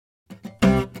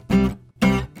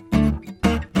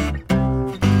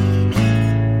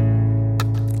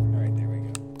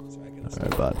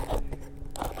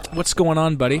what's going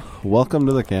on, buddy? Welcome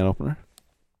to the can opener.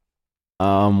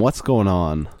 What's going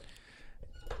on?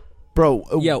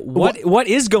 Bro. Yeah, what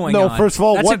is going on? No, first of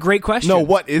all, that's a great question. No,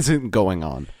 what isn't going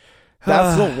on?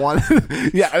 That's the one.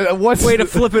 Yeah, way to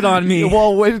flip it on me.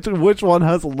 Well, which one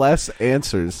has less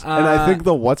answers? And I think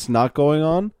the what's not going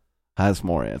on has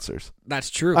more answers. That's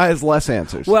true. Has less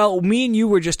answers. Well, me and you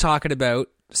were just talking about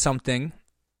something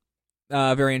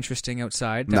very interesting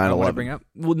outside that I want to bring up.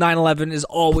 Well, 9/11 is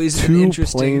always an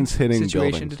interesting planes hitting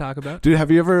situation buildings to talk about. Dude,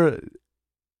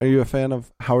 are you a fan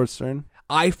of Howard Stern?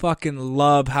 I fucking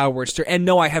love Howard Stern. And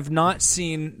no, I have not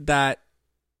seen that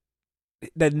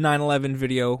 9/11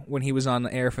 video when he was on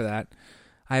the air for that.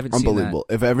 I haven't seen that.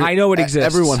 Unbelievable. I know it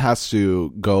exists. Everyone has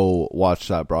to go watch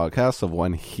that broadcast of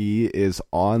when he is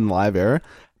on live air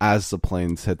as the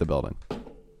planes hit the building.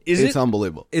 It's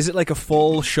unbelievable. Is it like a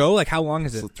full show? Like how long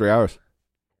is it? 3 hours.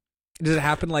 Does it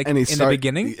happen like in the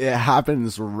beginning? It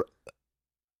happens.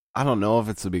 I don't know if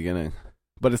it's the beginning,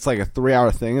 but it's like a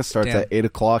 3-hour thing. It starts at 8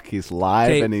 o'clock. He's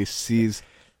live and he sees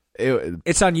it.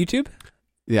 It's on YouTube?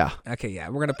 Yeah. Okay, yeah.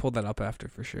 We're going to pull that up after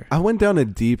for sure. I went down a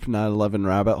deep 9/11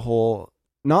 rabbit hole.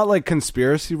 Not like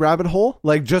conspiracy rabbit hole,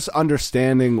 like just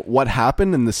understanding what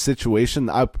happened in the situation.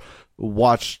 I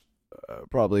watched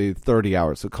probably 30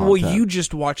 hours of content. Well, you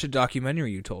just watched a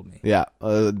documentary, you told me. Yeah,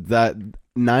 that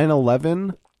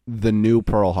 9/11, the new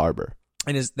Pearl Harbor.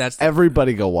 And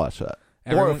everybody go watch that.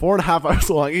 4.5 hours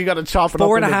long. You got to chop it up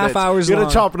into bits. 4.5 hours long. You got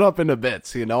to chop it up into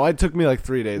bits. You know, it took me like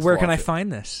 3 days. Where can I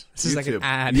find this? This is like an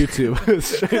ad. YouTube.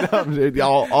 Straight up, dude.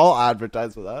 I'll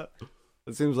advertise for that.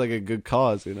 It seems like a good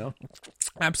cause, you know?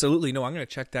 Absolutely. No, I'm going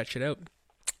to check that shit out.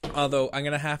 Although, I'm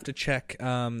going to have to check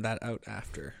that out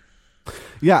after.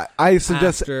 Yeah, I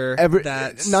suggest after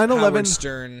 9/11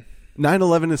 Stern.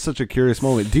 9/11 is such a curious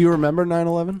moment. Do you remember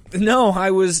 9/11? No, I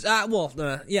was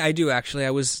yeah, I do actually.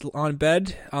 I was on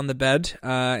the bed,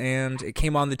 and it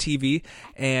came on the TV,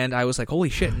 and I was like, "Holy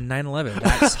shit, 9/11!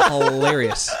 That's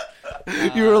hilarious."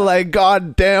 You were like,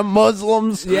 "God damn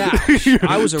Muslims!" Yeah,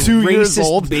 I was a 2 years racist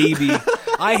old. baby.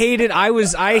 I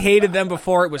hated them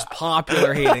before it was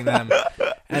popular hating them.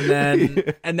 And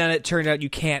then it turned out you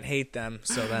can't hate them.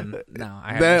 So then, no,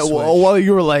 I had to switch. Well,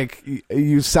 you were like,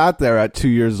 you sat there at 2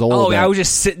 years old. Oh, yeah, I was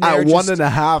just sitting there. At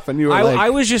 1.5, and you were like... I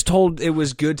was just told it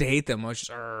was good to hate them. I was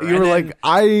just... You were like,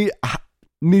 I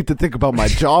need to think about my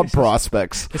job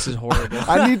prospects. This is horrible.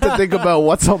 I need to think about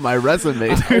what's on my resume.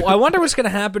 I wonder what's going to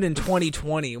happen in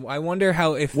 2020. I wonder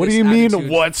how... What do you mean,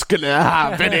 what's going to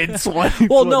happen in 2020?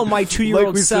 Well, no, my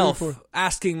 2-year-old self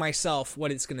asking myself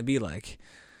what it's going to be like.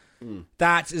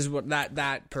 That is what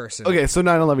that person. Okay, so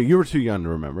 9/11, you were too young to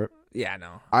remember it. Yeah,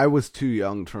 no. I was too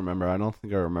young to remember. I don't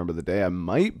think I remember the day. I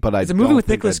might, but It's a movie with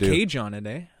Nicolas Cage on it,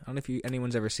 eh? I don't know if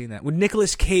anyone's ever seen that. When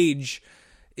Nicolas Cage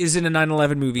is in a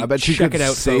 9/11 movie, I bet you check could it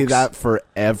out, say folks. that for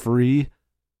every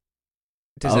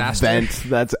disaster event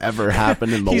that's ever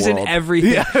happened in the He's world. In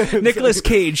everything. Yeah. Nicolas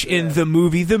Cage in the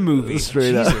movie.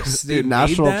 Straight Jesus, up. Dude,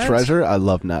 National Treasure. I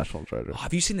love National Treasure. Oh,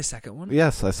 have you seen the second one?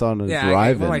 Yes, I saw it in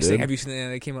drive-in. Have you seen it?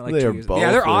 They came out like They're 2 years ago.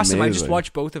 Yeah, they're awesome. amazing. I just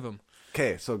watched both of them.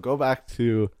 Okay, so go back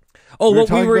to...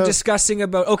 we were discussing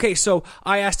about... Okay, so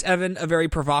I asked Evan a very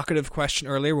provocative question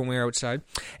earlier when we were outside,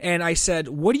 and I said,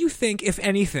 what do you think, if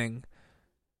anything,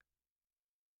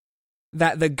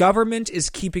 that the government is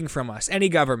keeping from us? Any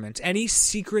government, any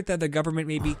secret that the government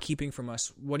may be keeping from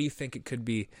us, what do you think it could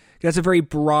be? That's a very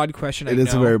broad question. It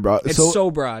is a very broad. It's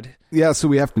so broad. Yeah, so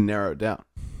we have to narrow it down.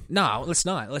 No, let's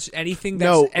not. Anything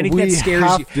that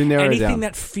scares you, anything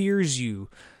that fears you,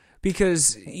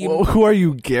 because who are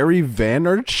you, Gary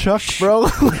Vaynerchuk, bro?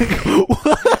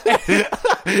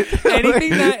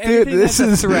 Anything that's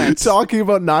a threat. Talking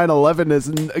about 9/11 is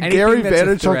Gary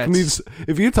Vaynerchuk needs.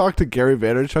 If you talk to Gary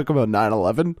Vaynerchuk about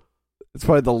 9/11, it's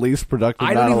probably the least productive.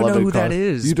 I don't even know who that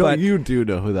is. You don't. You do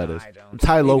know who that is. I don't.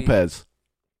 Ty Lopez.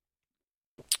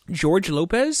 George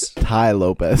Lopez? Ty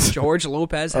Lopez. George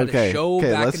Lopez had a show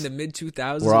back in the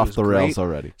mid-2000s. We're off the rails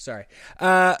already. Sorry.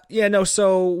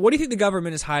 So what do you think the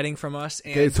government is hiding from us?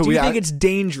 And do you think it's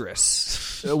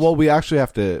dangerous? Well, we actually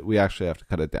have to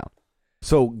cut it down.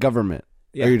 So, government.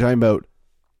 Yeah. Are you talking about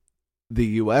the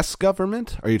U.S.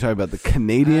 government? Are you talking about the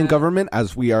Canadian government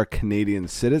as we are Canadian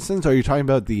citizens? Are you talking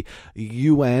about the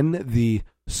UN, the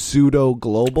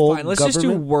pseudo-global Fine, let's government? just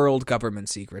do world government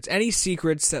secrets. Any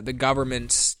secrets that the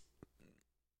government...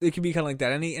 It could be kind of like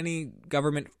that. Any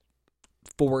government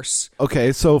force.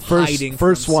 Okay, so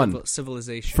first one.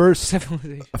 Civilization.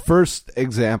 First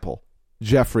example.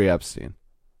 Jeffrey Epstein.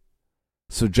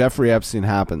 So Jeffrey Epstein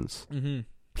happens. Mm-hmm.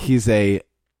 He's a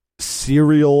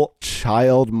serial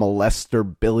child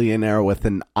molester billionaire with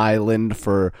an island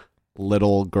for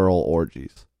little girl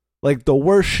orgies. Like the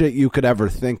worst shit you could ever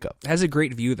think of. It has a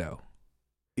great view, though.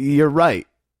 You're right.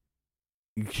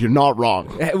 You're not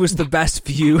wrong. It was the best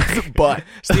view. But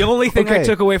it's the only thing I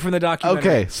took away from the documentary.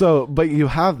 Okay, so, but you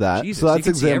have that. Jesus, so that's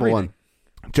example one.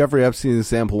 Jeffrey Epstein is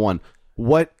example one.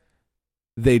 What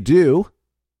they do,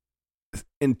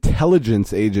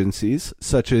 intelligence agencies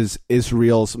such as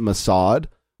Israel's Mossad,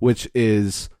 which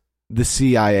is the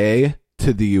CIA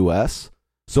to the U.S.,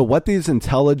 so what these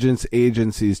intelligence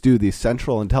agencies do, these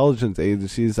central intelligence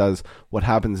agencies, as what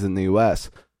happens in the U.S.,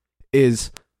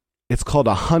 is it's called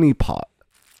a honeypot.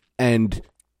 And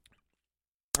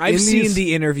I've seen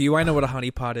the interview. I know what a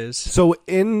honeypot is. So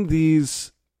in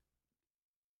these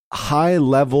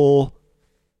high-level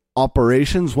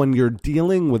operations, when you're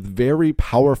dealing with very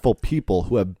powerful people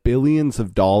who have billions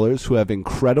of dollars, who have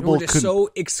incredible... We're just so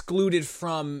excluded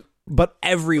from... But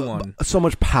everyone, so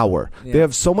much power. Yeah. They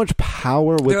have so much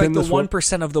power within the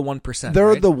 1% of the 1%.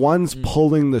 They're the ones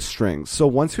pulling the strings. So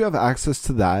once you have access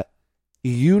to that,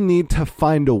 you need to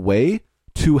find a way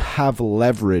to have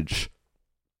leverage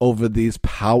over these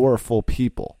powerful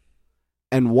people.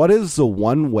 And what is the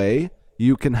one way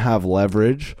you can have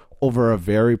leverage over a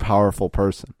very powerful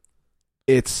person?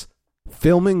 It's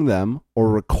filming them or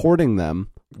recording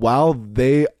them while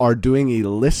they are doing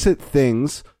illicit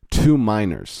things to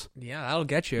minors. Yeah, that'll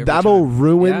get you. That'll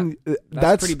ruin. Yeah,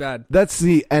 that's pretty bad. That's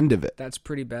the end of it. That's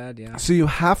pretty bad. Yeah. So you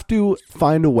have to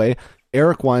find a way.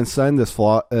 Eric Weinstein, this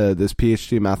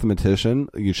PhD mathematician,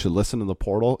 you should listen to The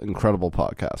Portal. Incredible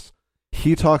podcast.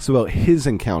 He talks about his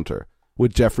encounter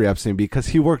with Jeffrey Epstein because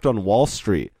he worked on Wall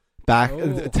Street back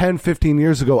 10, 15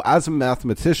 years ago as a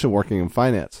mathematician working in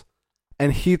finance.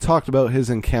 And he talked about his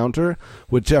encounter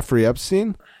with Jeffrey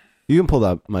Epstein. You can pull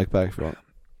that mic back if you want.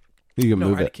 You can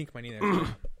move it. I kink my knee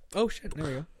there. Oh shit! There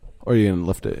we go. Or you can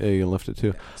lift it. Yeah, you can lift it too.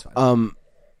 Yeah, that's fine.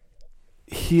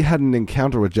 He had an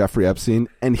encounter with Jeffrey Epstein,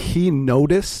 and he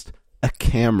noticed a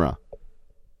camera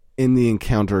in the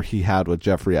encounter he had with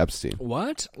Jeffrey Epstein.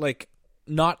 What? Like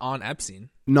not on Epstein?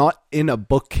 Not in a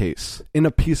bookcase, in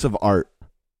a piece of art.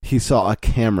 He saw a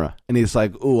camera, and he's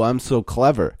like, "Ooh, I'm so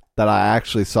clever that I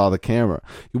actually saw the camera."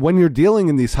 When you're dealing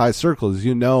in these high circles,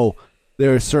 you know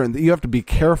there are certain you have to be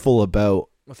careful about.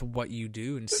 With what you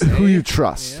do and say. Who you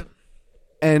trust. Yeah.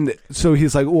 And so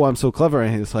he's like, oh, I'm so clever.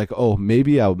 And he's like, oh,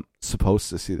 maybe I'm supposed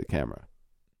to see the camera.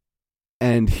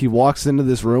 And he walks into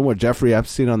this room with Jeffrey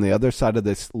Epstein on the other side of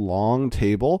this long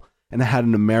table, and it had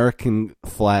an American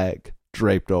flag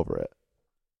draped over it.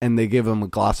 And they give him a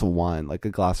glass of wine, like a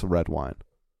glass of red wine.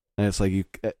 And it's like,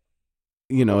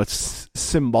 you know, it's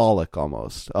symbolic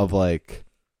almost of like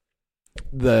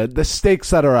the stakes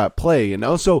that are at play, you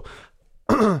know? So...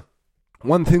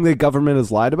 One thing the government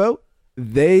has lied about,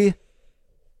 they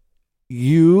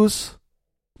use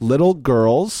little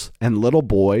girls and little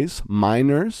boys,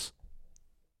 minors,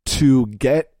 to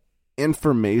get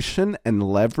information and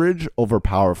leverage over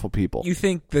powerful people. You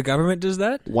think the government does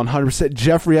that? 100%.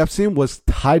 Jeffrey Epstein was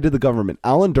tied to the government.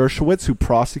 Alan Dershowitz, who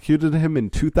prosecuted him in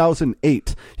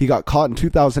 2008, he got caught in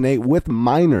 2008 with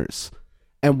minors.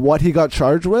 And what he got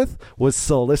charged with was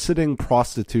soliciting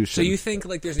prostitution. So you think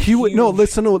like there's a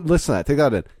listen to that. Take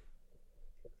that in.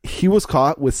 He was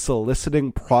caught with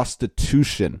soliciting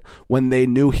prostitution when they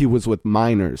knew he was with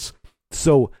minors.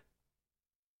 So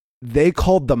they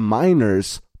called the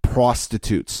minors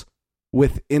prostitutes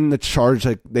within the charge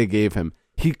that they gave him.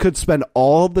 He could spend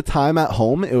all the time at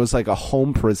home. It was like a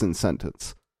home prison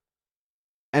sentence.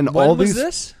 And when all was these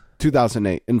this?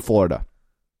 2008 in Florida.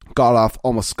 Got off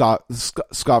almost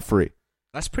scot-free.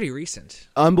 That's pretty recent.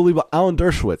 Unbelievable. Alan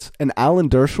Dershowitz. And Alan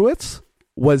Dershowitz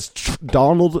was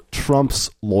Donald Trump's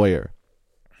lawyer.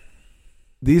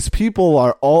 These people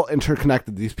are all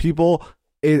interconnected. These people,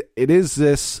 it is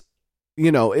this,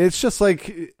 you know, it's just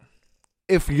like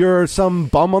if you're some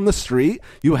bum on the street,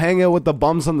 you hang out with the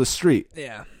bums on the street.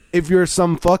 Yeah. If you're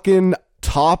some fucking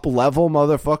top level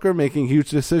motherfucker making huge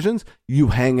decisions, you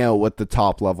hang out with the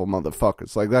top level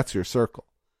motherfuckers. Like that's your circle.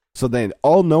 So they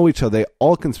all know each other. They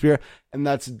all conspire. And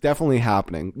that's definitely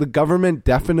happening. The government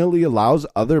definitely allows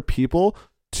other people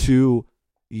to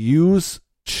use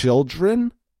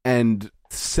children and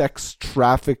sex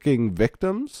trafficking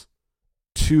victims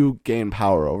to gain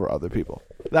power over other people.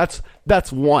 That's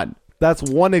one. That's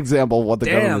one example of what the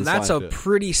government is that's trying a to do.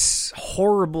 pretty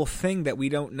horrible thing that we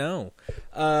don't know.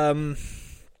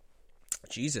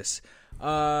 Jesus.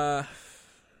 Yeah.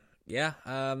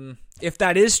 If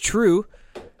that is true,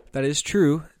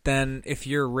 then if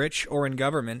you're rich or in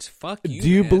government, fuck you. Do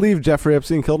you man. believe Jeffrey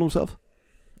Epstein killed himself?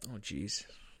 Oh, jeez.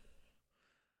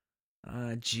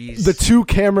 Jeez. The two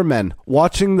cameramen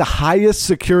watching the highest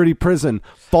security prison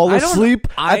fall asleep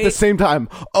at the same time.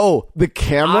 Oh, the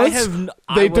cameras?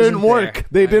 They didn't work.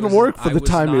 They didn't work for the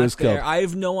time he was killed. I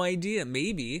have no idea.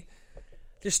 Maybe.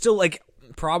 There's still, like,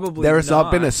 probably There has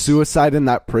not been a suicide in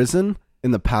that prison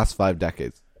in the past 5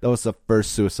 decades. That was the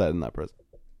first suicide in that prison.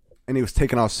 And he was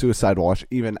taken off suicide watch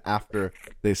even after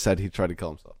they said he tried to kill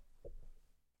himself.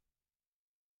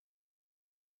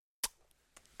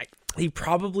 He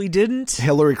probably didn't.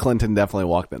 Hillary Clinton definitely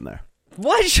walked in there.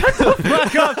 What? Shut the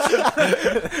fuck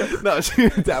up. No, she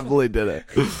definitely did it.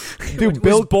 Dude,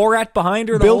 was Borat behind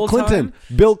her the whole time?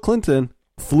 Bill Clinton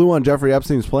flew on Jeffrey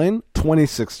Epstein's plane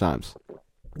 26 times.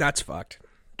 That's fucked.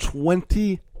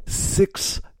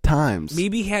 26 times.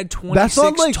 Maybe he had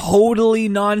 26 totally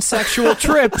non-sexual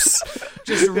trips.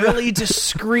 Just really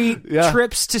discreet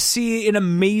trips to see an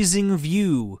amazing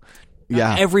view.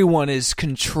 Yeah. Everyone is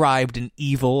contrived and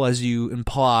evil, as you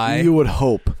imply. You would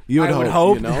hope. You would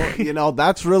hope. You know,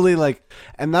 that's really like,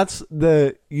 and that's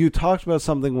you talked about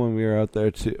something when we were out there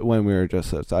too, when we were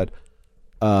just outside,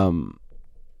 about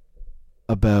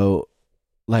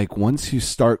like once you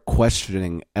start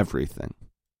questioning everything,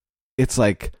 it's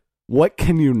like, what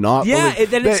can you not? Yeah,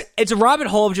 it's a rabbit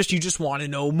hole of you just want to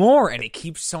know more, and it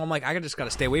keeps. So I'm like, I just got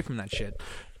to stay away from that shit.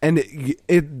 And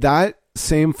that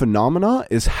same phenomena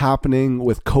is happening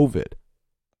with COVID,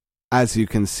 as you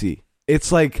can see.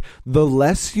 It's like the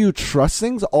less you trust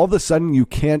things, all of a sudden you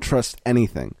can't trust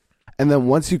anything, and then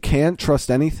once you can't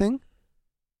trust anything,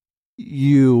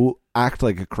 you act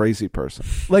like a crazy person.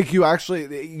 Like you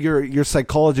actually, your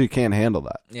psychology can't handle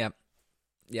that. Yep.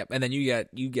 And then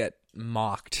you get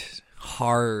mocked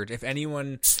hard.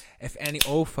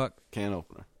 Oh fuck, can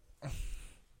opener.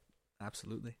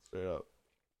 Absolutely. Straight up.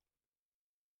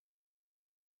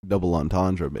 Double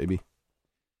entendre, baby.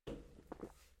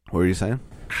 What were you saying?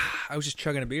 I was just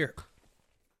chugging a beer.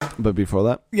 But before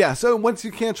that? Yeah, so once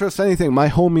you can't trust anything, my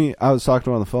homie I was talking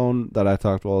to on the phone that I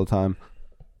talk to all the time,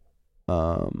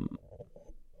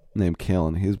 named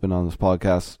Kalen, he's been on this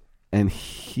podcast, and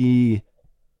he,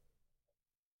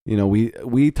 you know,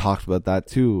 we talked about that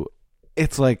too.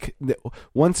 It's like,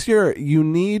 once you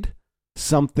need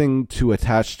something to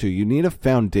attach to, you need a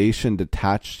foundation to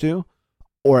attach to,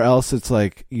 or else it's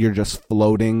like you're just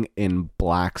floating in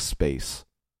black space.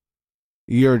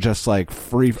 You're just like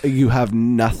free. You have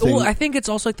nothing. Well, I think it's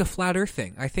also like the flat earth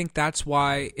thing. I think that's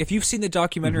why, if you've seen the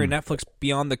documentary on Netflix,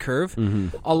 Beyond the Curve,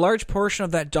 a large portion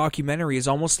of that documentary is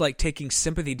almost like taking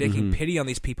sympathy, taking pity on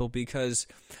these people, because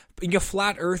being a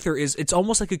flat earther it's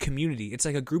almost like a community. It's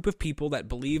like a group of people that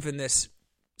believe in this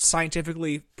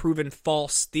scientifically proven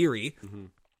false theory,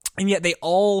 and yet they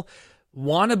all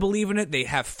want to believe in it. They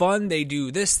have fun. They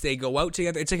do this. They go out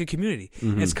together. It's like a community.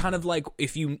 It's kind of like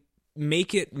if you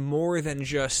make it more than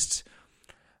just,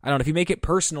 I don't know, if you make it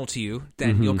personal to you,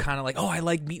 then you'll kind of like, oh, I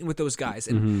like meeting with those guys.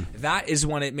 And that is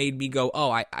when it made me go,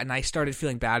 oh, I started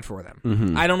feeling bad for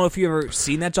them. I don't know if you ever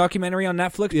seen that documentary on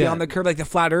Netflix, Beyond the Curve, like the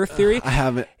flat earth theory. I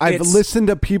haven't. I've listened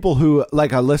to people who,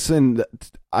 like, I've listened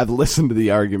to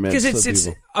the arguments. Because it's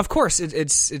of course,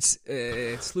 it's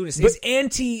lunacy. It's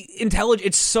anti-intelligent.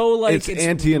 It's so like, it's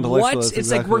anti-intellectual. It's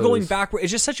exactly like we're going backward.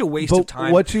 It's just such a waste of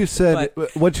time. What you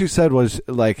said was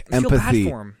like empathy. Feel bad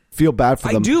for him. Feel bad for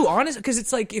them. I do, honestly, because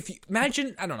it's like, if you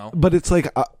imagine, I don't know. But it's like,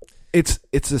 it's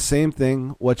the same thing,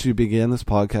 what you began this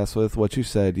podcast with, what you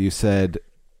said,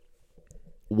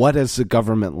 what has the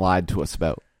government lied to us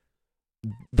about?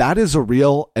 That is a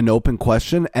real and open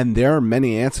question, and there are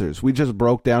many answers. We just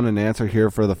broke down an answer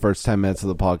here for the first 10 minutes of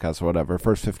the podcast or whatever,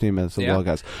 first 15 minutes of the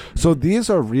podcast. So these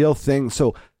are real things.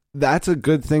 So that's a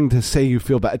good thing to say you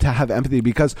feel bad, to have empathy,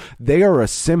 because they are a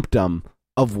symptom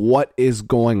of what is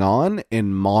going on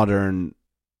in the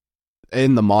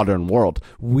modern world.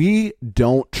 We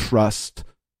don't trust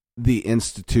the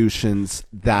institutions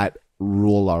that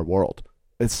rule our world.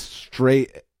 It's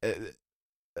straight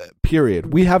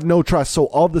period. We have no trust. So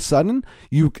all of a sudden,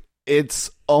 it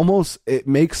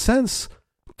makes sense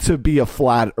to be a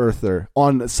flat earther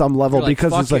on some level, like,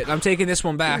 because it's like, I'm taking this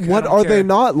one back. What are they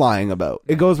not lying about?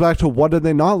 It goes back to, what are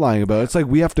they not lying about? It's like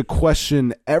we have to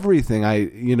question everything.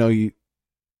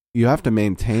 You have to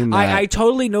maintain that. I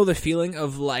totally know the feeling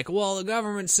of like, well, the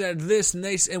government said this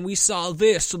and we saw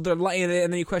this, so they're lying, and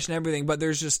then you question everything. But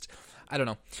there's just, I don't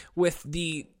know, with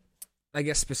the, I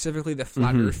guess specifically the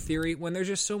flat Earth theory, when there's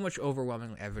just so much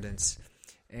overwhelming evidence.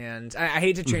 And I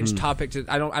hate to change topic to,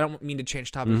 I don't mean to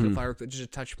change topic to the flat Earth, but just to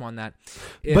touch upon that.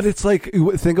 But it's like,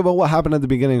 think about what happened at the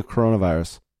beginning of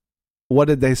coronavirus. What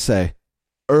did they say?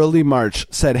 Early March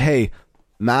said, hey,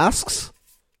 masks,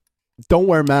 don't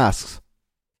wear masks.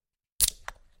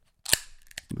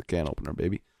 The can opener,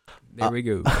 baby. There we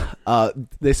go.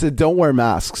 They said, don't wear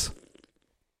masks.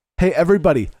 Hey,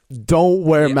 everybody, don't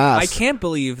wear masks. I can't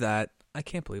believe that.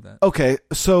 Okay,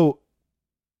 so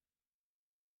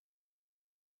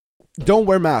don't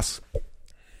wear masks.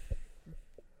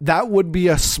 That would be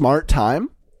a smart time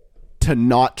to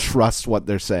not trust what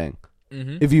they're saying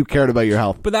if you cared about your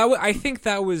health. But I think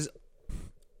that was...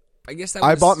 I guess that was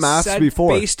I bought masks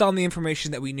before. Based on the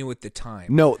information that we knew at the time.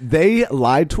 No, they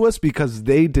lied to us because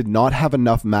they did not have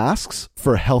enough masks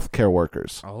for healthcare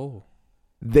workers. Oh.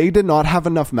 They did not have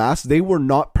enough masks. They were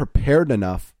not prepared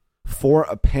enough for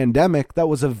a pandemic that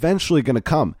was eventually going to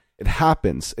come. It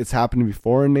happens. It's happened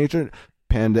before in nature.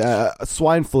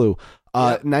 Swine flu,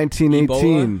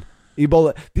 1918.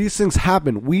 Ebola. These things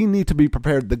happen. We need to be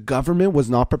prepared. The government was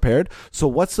not prepared. So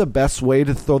what's the best way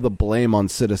to throw the blame on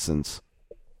citizens?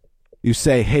 You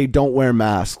say, hey, don't wear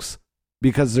masks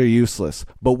because they're useless,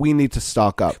 but we need to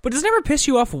stock up. But does it ever piss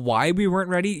you off why we weren't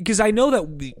ready? Because I know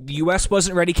that the U.S.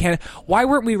 wasn't ready. Canada. Why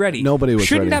weren't we ready? Nobody was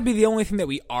Shouldn't ready. that be the only thing that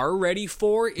we are ready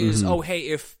for is, oh, hey,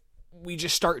 if we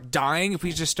just start dying, if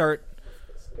we just start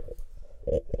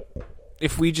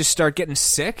getting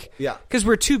sick, because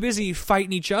we're too busy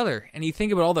fighting each other. And you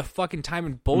think about all the fucking time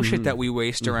and bullshit that we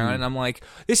waste around, and I'm like,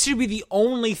 this should be the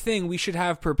only thing we should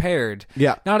have prepared.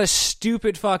 Yeah, not a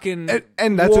stupid fucking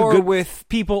and that's war a good with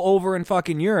people over in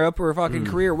fucking Europe or fucking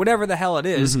Korea, or whatever the hell it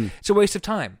is. It's a waste of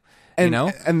time. And, you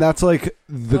know, and that's like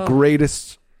the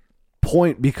greatest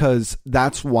point, because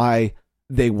that's why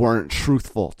they weren't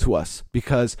truthful to us,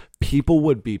 because people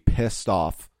would be pissed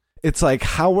off. It's like,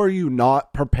 how are you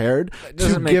not prepared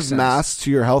to give masks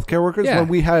to your healthcare workers when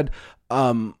we had,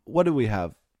 what did we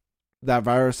have? That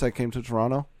virus that came to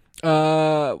Toronto?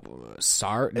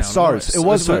 SARS. No, SARS. It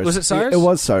was SARS. Was it SARS? It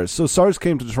was SARS. So SARS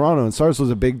came to Toronto, and SARS was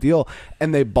a big deal.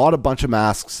 And they bought a bunch of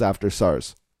masks after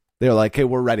SARS. They were like, hey,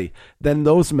 we're ready. Then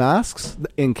those masks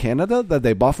in Canada that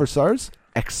they bought for SARS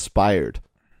expired.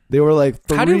 They were like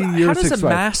 3 years. How does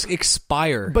expired. a mask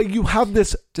expire? But you have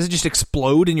this. Does it just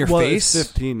explode in your face?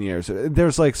 It's 15 years.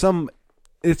 There's like some.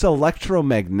 It's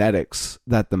electromagnetics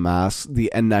that the masks, the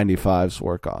N95s,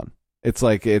 work on. It's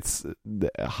like it's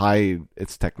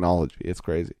technology. It's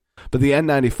crazy. But the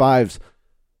N95s,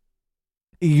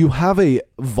 you have a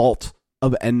vault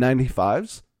of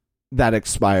N95s that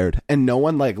expired, and no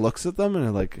one like looks at them and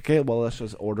they're like, okay, well, let's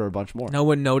just order a bunch more. No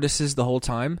one notices the whole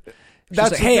time.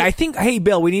 That's like, hey,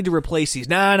 Bill, we need to replace these.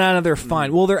 No, they're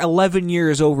fine. Well, they're 11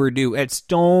 years overdue.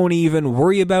 Don't even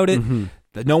worry about it.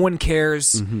 No one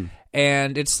cares.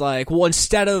 And it's like, well,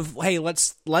 instead of, hey,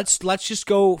 let's just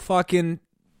go fucking,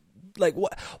 like,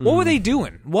 what were they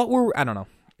doing? I don't know.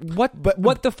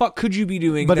 What the fuck could you be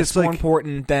doing that's more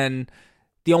important than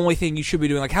the only thing you should be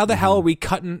doing? Like, how the hell are we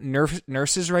cutting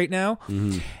nurses right now?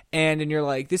 And you're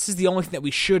like, this is the only thing that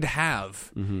we should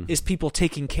have is people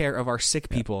taking care of our sick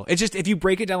people. It's just, if you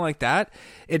break it down like that,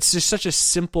 it's just such a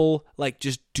simple, like,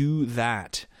 just do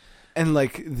that. And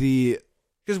like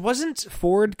because wasn't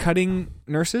Ford cutting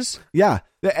nurses? Yeah,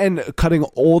 and cutting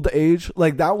old age.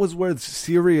 Like, that was where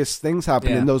serious things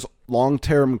happen in those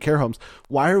long-term care homes.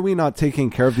 Why are we not taking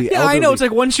care of the elderly? I know. It's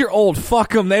like, once you're old,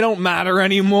 fuck them. They don't matter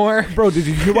anymore. Bro, did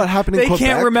you hear what happened in Quebec? They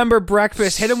can't remember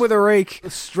breakfast. Hit them with a rake.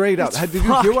 Straight up. Did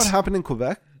you hear what happened in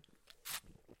Quebec?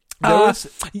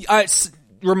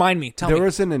 Remind me. Tell me. There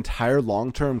was an entire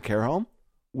long-term care home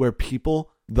where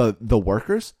people, the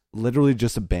workers, literally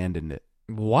just abandoned it.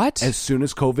 What? As soon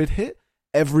as COVID hit,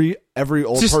 every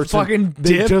old just person, fucking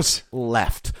they just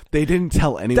left. They didn't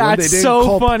tell anyone. That's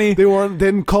funny. They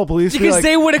didn't call police because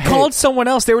they would have called someone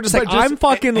else. They were just like, I'm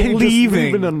fucking leaving. Just leave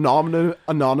an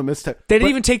anonymous. They didn't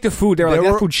even take the food. They were like,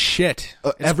 that food shit.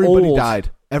 Everybody died.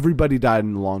 Everybody died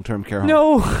in the long-term care home.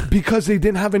 No. Because they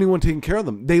didn't have anyone taking care of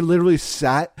them. They literally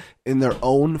sat in their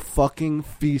own fucking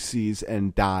feces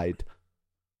and died.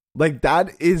 Like,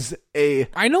 that is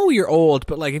I know you're old,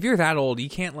 but like, if you're that old, you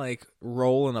can't like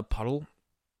roll in a puddle,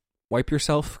 wipe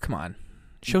yourself. Come on,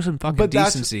 show some fucking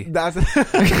decency. That's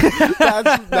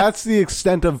the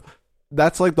extent of.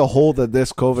 That's like the hole that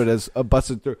this COVID has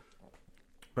busted through.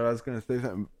 But I was gonna say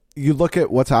something. You look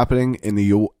at what's happening in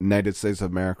the United States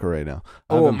of America right now.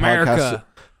 America!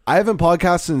 I haven't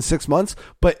podcasted in 6 months,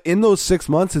 but in those 6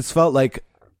 months, it's felt like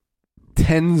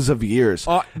tens of years.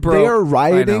 Bro, they are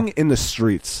rioting in the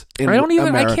streets in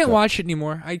America. I can't watch it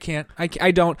anymore. I can't.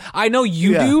 I don't. I know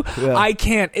you do. Yeah. I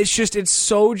can't. It's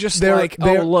so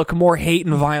look, more hate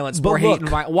and violence.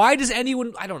 Why does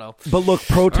anyone, I don't know. But look,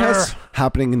 protests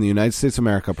happening in the United States of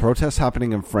America, protests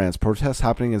happening in France, protests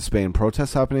happening in Spain,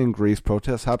 protests happening in Greece,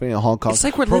 protests happening in Hong Kong. It's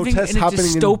like we're living in a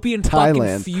dystopian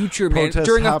fucking future, man.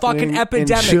 During a fucking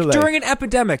epidemic. During an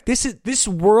epidemic. This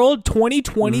world,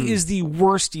 2020 is the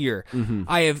worst year.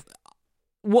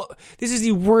 What? This is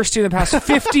the worst year in the past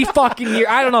 50 fucking years.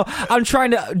 I don't know. I'm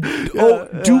trying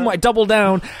to do my double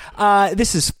down.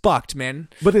 This is fucked, man.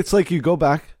 But it's like you go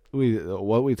back.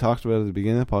 What we talked about at the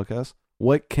beginning of the podcast.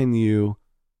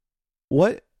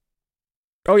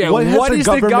 Oh yeah, what is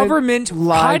the government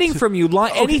hiding from you?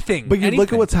 Anything. But you anything.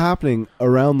 look at what's happening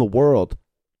around the world.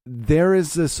 There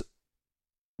is this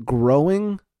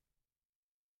growing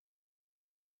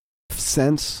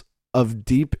sense of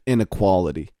deep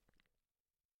inequality.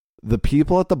 The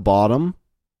people at the bottom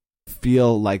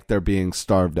feel like they're being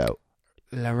starved out.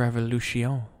 La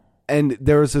Revolution. And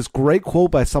there was this great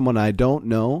quote by someone I don't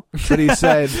know, but he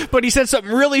said... but he said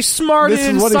something really smart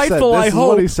and insightful, I hope. This is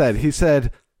what he said. He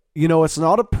said, it's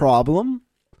not a problem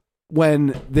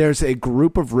when there's a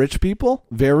group of rich people,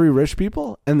 very rich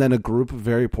people, and then a group of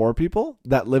very poor people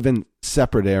that live in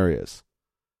separate areas.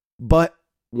 But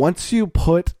once you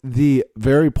put the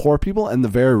very poor people and the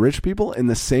very rich people in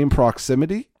the same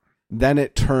proximity, then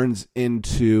it turns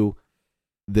into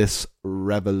this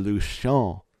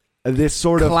revolution. This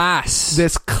sort of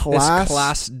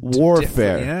class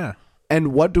warfare. Yeah.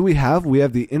 And what do we have? We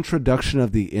have the introduction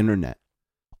of the internet.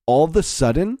 All of a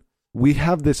sudden, we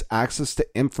have this access to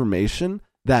information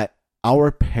that our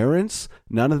parents,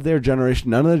 none of the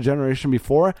generation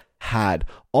before had.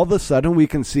 All of a sudden, we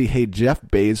can see, hey, Jeff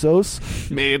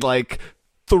Bezos made like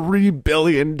 $3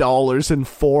 billion in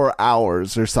 4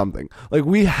 hours or something. Like,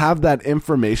 we have that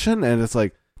information, and it's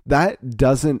like, that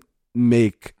doesn't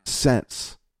make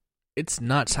sense. It's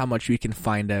nuts how much we can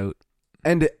find out.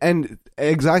 And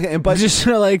exactly, but just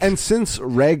like, and since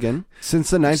Reagan, since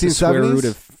the 1970s, square root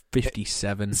of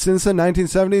 57. Since the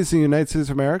 1970s in the United States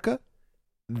of America,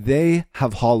 they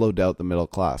have hollowed out the middle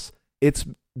class.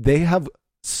 They have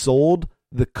sold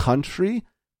the country,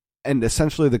 and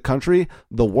essentially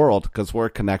the world, because we're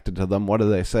connected to them. What do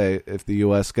they say? If the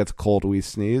U.S. gets cold, we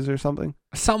sneeze or something?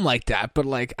 Something like that, but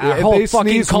like our whole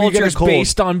fucking culture is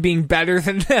based on being better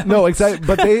than them. No, exactly.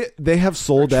 But they have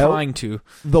sold out. Trying to.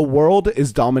 The world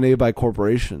is dominated by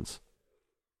corporations.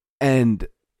 And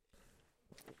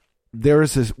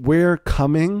we're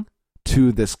coming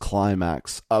to this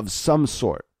climax of some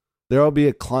sort. There will be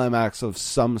a climax of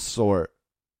some sort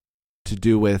to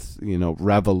do with,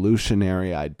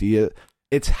 revolutionary idea.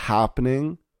 It's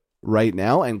happening right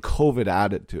now, and COVID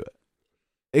added to it.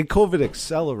 COVID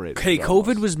accelerated. Okay,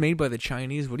 COVID was made by the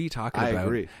Chinese. What are you talking about? I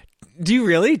agree. Do you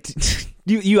really?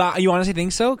 You honestly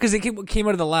think so? Because it came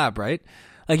out of the lab, right?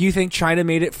 Like, you think China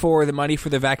made it for the money for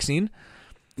the vaccine?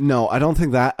 No, I don't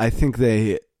think that. I think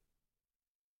they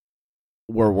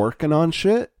were working on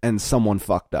shit, and someone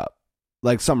fucked up.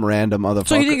 Like some random motherfucker.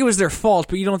 So you think it was their fault,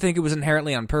 but you don't think it was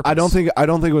inherently on purpose? I don't think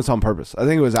it was on purpose. I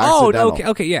think it was accidental. Oh,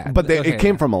 okay, yeah. But it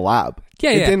came from a lab. Yeah,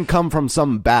 it didn't come from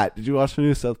some bat. Did you watch the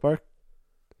new South Park?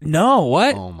 No,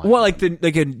 what? Oh my what, God.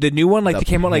 the new one? Like, the they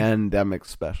came out like pandemic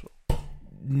special.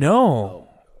 No.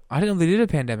 I didn't know they did a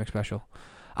pandemic special.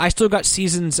 I still got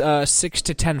seasons 6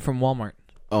 to 10 from Walmart.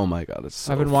 Oh my God, it's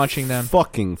so I've been watching them.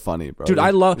 Fucking funny, bro. Dude, I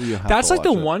love that's like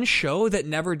the it. one show that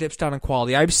never dips down in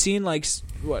quality. I've seen like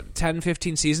 10,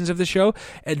 15 seasons of the show,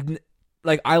 and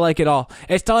like I like it all.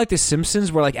 It's not like The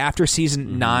Simpsons where like after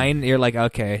season 9 you're like,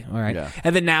 okay, all right. Yeah.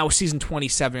 And then now season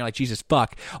 27 you're like, Jesus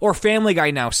fuck. Or Family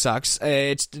Guy now sucks.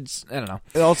 It's I don't know.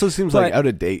 It also seems like out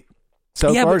of date.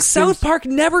 South Park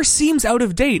never seems out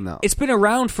of date. No. It's been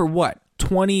around for what?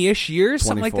 20-ish years,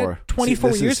 something like that.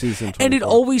 24 years. And it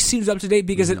always seems up to date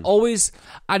because it always,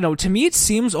 I don't know, to me it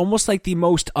seems almost like the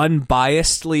most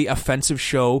unbiasedly offensive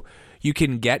show you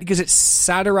can get because it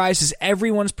satirizes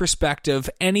everyone's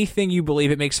perspective, anything you believe,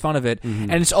 it makes fun of it,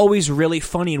 and it's always really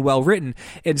funny and well written.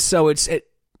 And so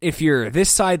if you're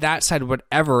this side, that side,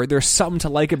 whatever, there's something to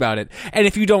like about it. And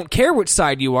if you don't care which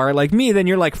side you are, like me, then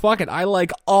you're like, fuck it, I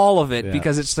like all of it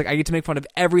because it's like I get to make fun of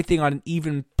everything on an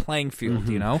even playing field,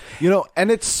 you know? And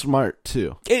it's smart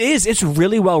too. It is. It's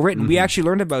really well written. We actually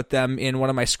learned about them in one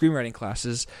of my screenwriting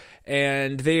classes,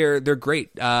 and they're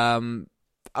great.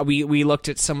 We looked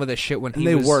at some of the shit when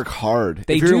they work hard.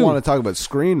 They if you want to talk about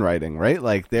screenwriting, right?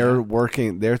 Like they're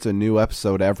working. There's a new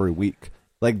episode every week.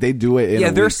 Like they do it in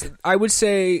a there's week. I would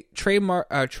say Trey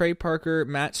Parker,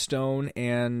 Matt Stone,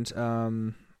 and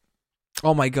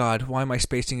oh my God, why am I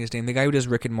spacing his name? The guy who does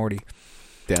Rick and Morty.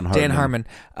 Dan Harmon.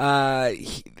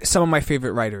 Some of my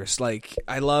favorite writers. Like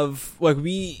I love. Like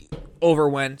we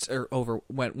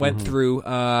went through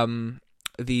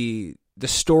the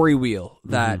story wheel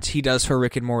that he does for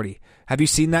Rick and Morty. Have you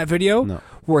seen that video? No.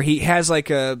 Where he has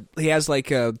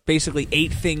basically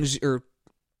 8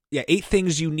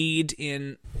 things you need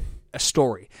in a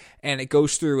story, and it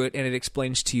goes through it and it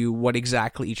explains to you what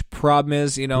exactly each problem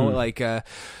is. Like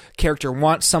character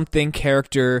wants something,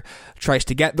 character tries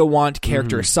to get the want,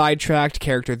 character is sidetracked,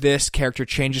 character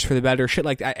changes for the better, shit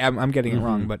like that. I'm getting it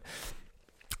wrong, but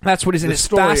that's what it is, and it's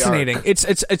fascinating.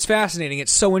 It's fascinating.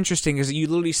 It's so interesting because you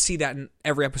literally see that in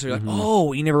every episode. You're like,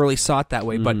 oh, you never really saw it that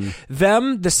way. But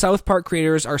the South Park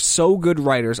creators, are so good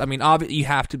writers. I mean, obviously, you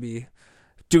have to be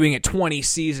doing it 20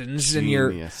 seasons, and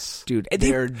you're dude.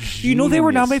 They're they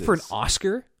were nominated for an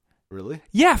Oscar. Really?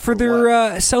 Yeah, for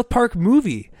their South Park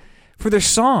movie, for their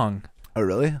song. Oh,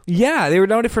 really? Yeah, they were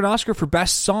nominated for an Oscar for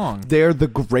best song. They're the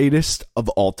greatest of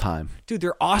all time, dude.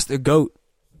 They're awesome. They're GOAT.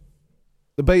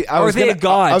 But are they a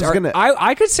god?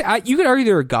 I could say you could argue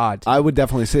they're a god. I would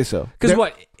definitely say so. Because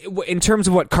in terms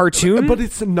of what cartoon? But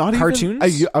it's not cartoons.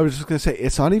 Even, I was just gonna say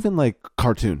it's not even like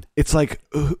cartoon. It's like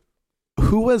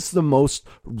who has the most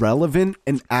relevant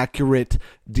and accurate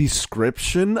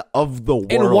description of the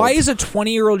world? And why is a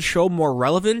 20-year-old show more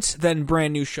relevant than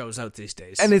brand new shows out these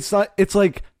days? And it's not. It's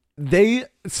like.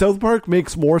 South Park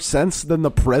makes more sense than the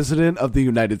president of the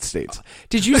United States.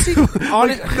 Did you see?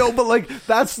 No, but like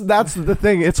that's the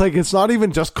thing. It's like it's not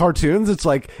even just cartoons. It's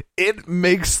like it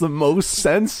makes the most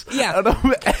sense. Yeah.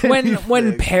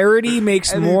 When parody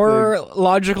makes more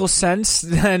logical sense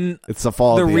than it's the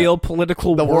fall the of real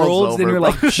political world, then you're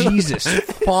like Jesus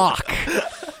fuck.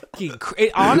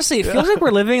 Honestly, it feels like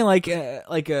we're living like a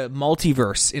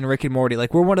multiverse in Rick and Morty.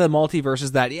 Like we're one of the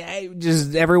multiverses that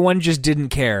everyone just didn't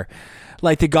care.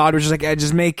 Like the god was just like,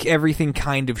 just make everything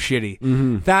kind of shitty.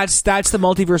 Mm-hmm. That's the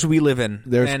multiverse we live in.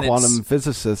 There's quantum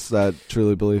physicists that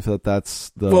truly believe that that's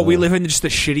the... Well, we live in just the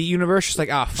shitty universe. Just like,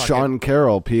 fuck Sean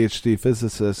Carroll, PhD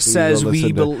physicist, says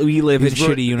we live in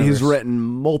shitty universe. He's written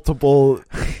multiple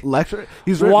lectures.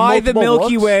 Why the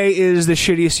Milky Way is the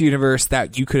shittiest universe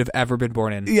that you could have ever been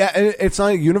born in. Yeah, and it's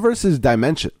not... Universe is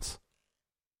dimensions.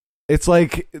 It's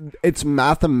like... It's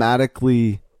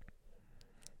mathematically...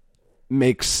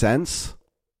 makes sense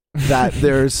that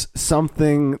there's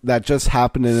something that just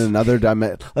happened in another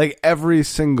dimension. Like every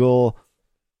single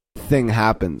thing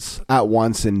happens at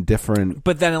once in different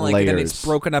but then layers. Then it's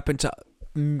broken up into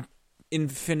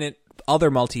infinite other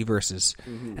multiverses,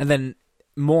 and then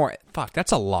more. Fuck,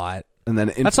 that's a lot. And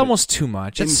then that's almost too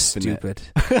much. That's stupid.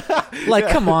 Like,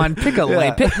 come on, pick a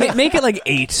lane. Make it like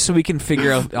 8 so we can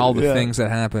figure out all the things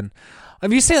that happen.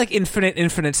 If you say like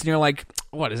infinites, and you're like,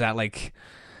 what is that like?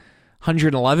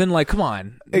 111? Like, come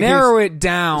on. Narrow it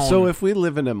down. So if we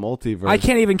live in a multiverse... I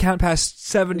can't even count past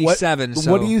 77.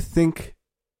 What do you think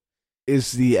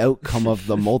is the outcome of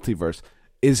the multiverse?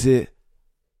 Is it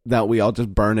that we all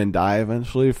just burn and die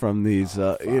eventually from these,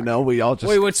 we all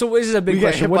just... Wait, so this is a big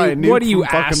question. What are you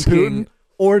asking?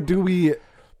 Or do we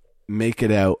make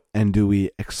it out and do we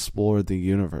explore the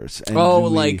universe? And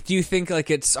do you think like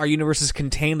it's our universe is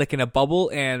contained like in a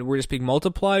bubble and we're just being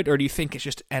multiplied, or do you think it's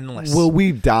just endless? Will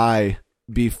we die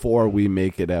before we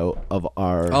make it out of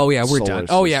our we're done. system?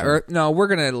 Oh yeah, no, we're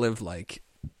gonna live like...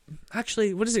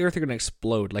 Actually, what is the Earth gonna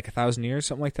explode? Like 1,000 years,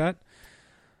 something like that?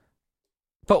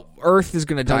 But Earth is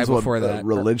gonna die before that.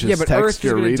 Religious but text Earth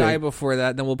is gonna reading. Die before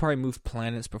that. Then we'll probably move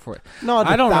planets before it. Not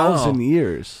I don't 1,000 know.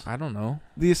 years. I don't know.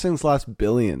 These things last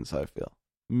billions. I feel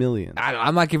millions.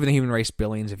 I'm not giving the human race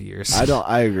billions of years.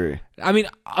 I agree. I mean,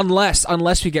 unless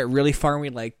we get really far and we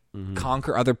like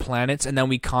conquer other planets, and then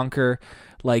we conquer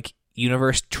like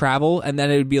universe travel, and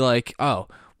then it would be like, oh,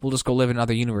 we'll just go live in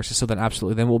other universes. So then,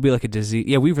 absolutely, then we'll be like a disease.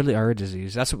 Yeah, we really are a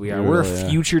disease. That's what we are. We're a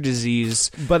future disease.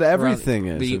 But everything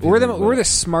is. We're the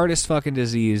smartest fucking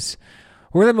disease.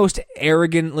 We're the most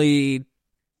arrogantly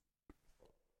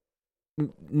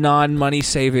non-money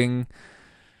saving.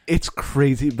 It's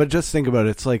crazy, but just think about it.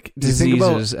 It's like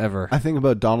diseases ever. I think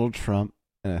about Donald Trump,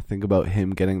 and I think about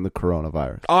him getting the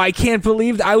coronavirus. Oh, I can't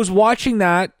believe I was watching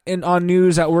that on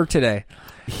news at work today.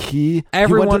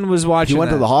 Everyone was watching. He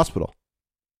went to the hospital.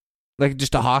 Like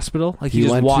just a hospital? Like he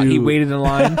waited in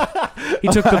line. He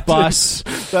took the bus.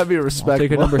 That'd be respectful. I'll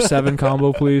take a number 7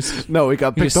 combo, please. No, he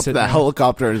got picked up in the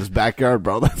helicopter in his backyard,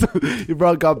 bro.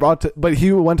 But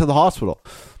he went to the hospital.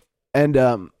 And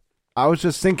I was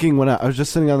just thinking when I was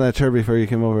just sitting on that chair before you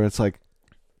came over, it's like,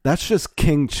 that's just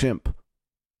King Chimp.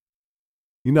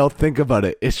 Think about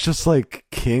it. It's just like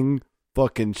King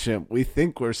fucking Chimp. We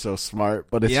think we're so smart,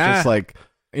 but it's just like...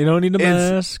 You don't need a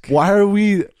mask. Why are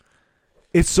we...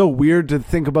 It's so weird to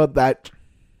think about that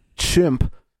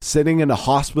chimp sitting in a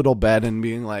hospital bed and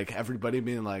everybody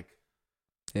being like,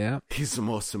 yeah, he's the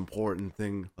most important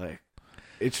thing. Like,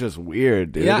 it's just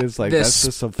weird, dude. Yeah, it's like the that's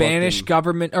just some Spanish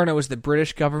government, or no, it was the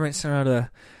British government sent out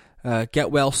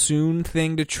get well soon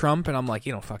thing to Trump, and I'm like,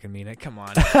 you don't fucking mean it. Come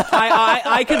on.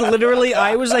 I could literally,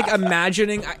 I was like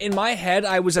imagining, in my head,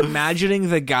 I was imagining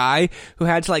the guy who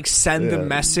had to like send the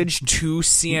message to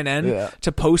CNN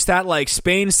to post that, like,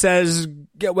 Spain says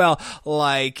get well,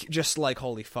 like, just like,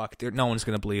 holy fuck, no one's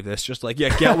gonna believe this. Just like,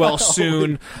 yeah, get well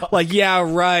soon. Like, yeah,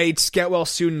 right, get well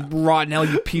soon, rotten hell,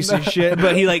 you piece of shit.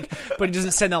 But he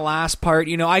doesn't send the last part,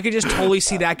 you know. I could just totally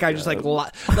see that guy just like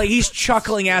he's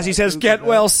chuckling as he says get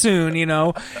well soon, you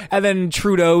know. And then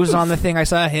Trudeau's on the thing. I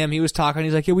saw him, he was talking,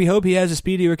 he's like, yeah, we hope he has a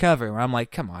speedy recovery. I'm like,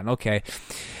 come on, okay,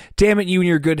 damn it, you and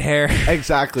your good hair.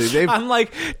 Exactly. I'm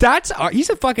like,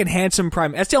 he's a fucking handsome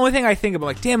prime. That's the only thing I think about.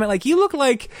 Like, damn it, like you look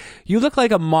like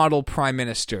a model prime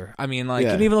minister. I mean, like, you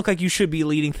don't even look like you should be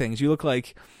leading things. You look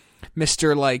like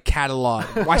Mr. like Catalog.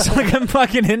 Why is like I'm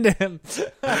fucking into him?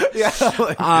 Yeah.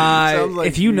 Like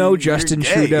if you know Justin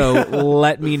Trudeau,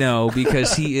 let me know,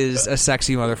 because he is a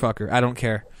sexy motherfucker. I don't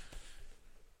care.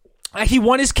 He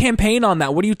won his campaign on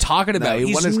that. What are you talking about? No,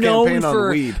 He's known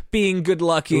for being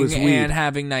good-looking and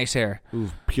having nice hair. It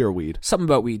was pure weed. Something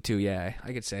about weed too. Yeah,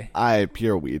 I could say.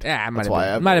 Pure weed. Yeah, I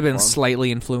might have been slightly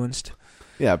influenced.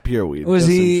 Yeah, pure weed. Was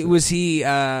he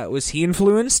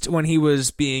influenced when he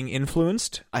was being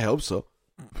influenced? I hope so.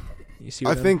 You see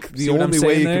I think the only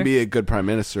way you can be a good prime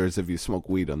minister is if you smoke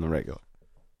weed on the regular.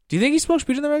 Do you think he smokes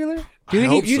weed on the regular? Do you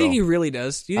think he really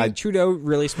does? Do you think Trudeau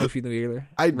really smokes weed on the regular?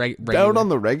 I doubt on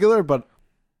the regular, but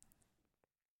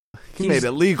he made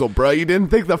it legal, bro. You didn't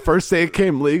think the first day it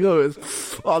came legal it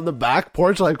was on the back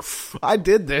porch like, I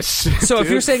did this shit, So dude.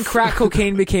 If you're saying crack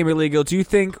cocaine became illegal, do you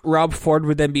think Rob Ford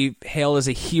would then be hailed as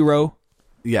a hero?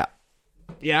 Yeah.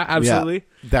 Yeah, absolutely.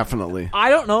 Yeah, definitely. I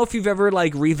don't know if you've ever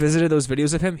like revisited those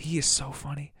videos of him. He is so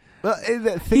funny.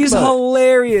 He's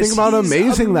hilarious. Think about how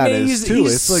amazing that is too.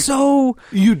 It's like so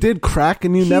you did crack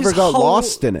and you never got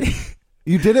lost in it.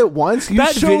 You did it once.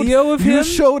 Video of him, you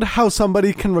showed how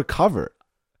somebody can recover.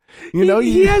 You know,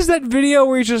 he has that video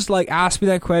where he's just like, ask me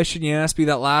that question. You asked me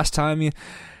that last time.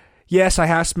 Yes, I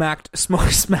have smacked.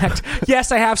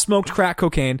 Yes, I have smoked crack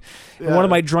cocaine. Yeah. One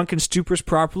of my drunken stupors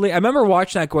properly. I remember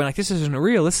watching that going like, this isn't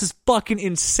real. This is fucking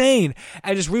insane.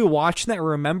 And just rewatching that,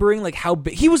 remembering like how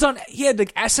big he was on. He had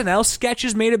like SNL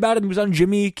sketches made about him. He was on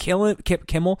Jimmy Kimmel.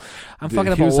 I'm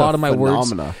fucking up a lot of my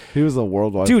words. He was a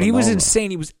worldwide dude. Phenomena. He was insane.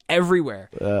 He was everywhere.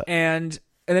 And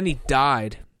then he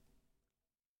died.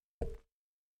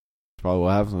 Probably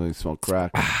what happens when you smoke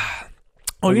crack.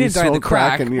 Oh, he didn't die of the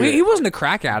crack. He wasn't a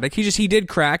crack addict. He did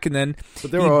crack, and then he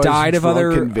died of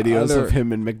other videos of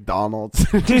him in McDonald's.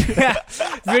 Yeah,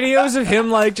 videos of him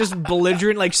like just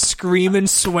belligerent, like screaming,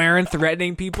 swearing,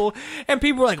 threatening people, and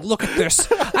people were like, "Look at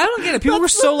this." I don't get it. People were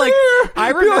so like,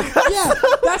 I remember. Yeah,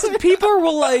 that's what people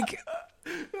were like.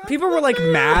 People were like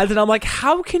mad, and I'm like,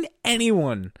 how can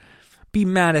anyone be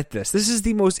mad at this? This is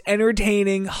the most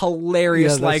entertaining,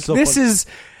 hilarious. Yeah, like so this funny. is.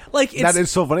 Like that is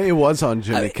so funny. It was on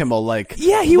Jimmy Kimmel. Like,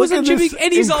 yeah, he was on Jimmy,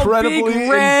 and he's all big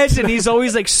red, and he's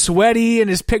always like sweaty, and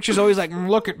his picture's always like,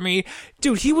 "Look at me,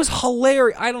 dude." He was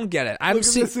hilarious. I don't get it. Look at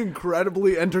this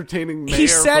incredibly entertaining. Mayor he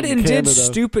said and Canada. did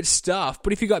stupid stuff,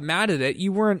 but if you got mad at it,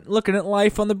 you weren't looking at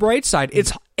life on the bright side.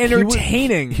 It's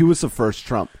entertaining. He was the first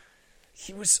Trump.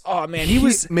 He was. Oh man, he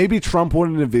was. Maybe Trump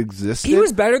wouldn't have existed. He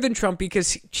was better than Trump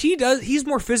because he's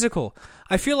more physical.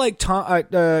 I feel like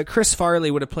Chris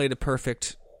Farley would have played a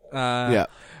perfect.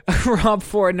 Rob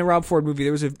Ford in the Rob Ford movie.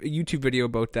 There was a YouTube video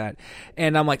about that,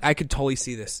 and I'm like, I could totally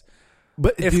see this.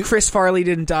 But if Chris Farley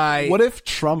didn't die, what if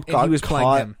Trump got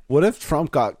caught? What if Trump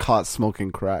got caught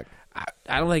smoking crack?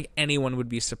 I don't think anyone would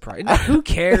be surprised. Who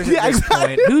cares at this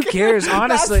point? Who cares?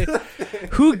 Honestly,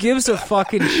 who gives a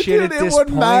fucking shit at this point? It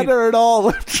wouldn't matter at all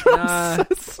if Trump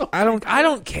I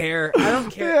don't care. I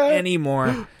don't care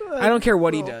anymore. I don't care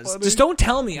what he does. Funny. Just don't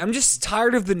tell me. I'm just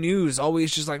tired of the news.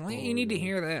 Always just like, well, you need to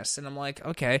hear this. And I'm like,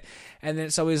 okay. And then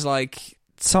it's always like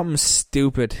something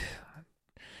stupid.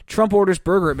 Trump orders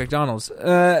burger at McDonald's.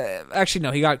 Actually,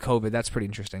 no, he got COVID. That's pretty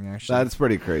interesting, actually. That's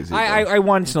pretty crazy. I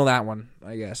wanted to know that one,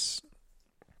 I guess.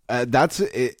 That's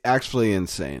actually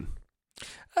insane.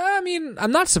 I mean,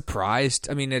 I'm not surprised.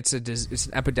 I mean, it's an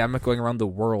epidemic going around the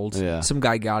world. Yeah. Some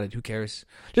guy got it. Who cares?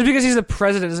 Just because he's the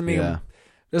president doesn't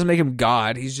make him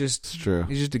God. He's just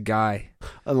He's just a guy.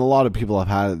 And a lot of people have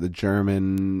had it. The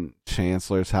German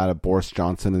chancellor's had it. Boris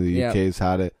Johnson in the UK's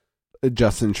had it.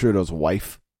 Justin Trudeau's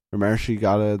wife. Remember she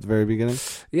got it at the very beginning?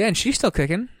 Yeah, and she's still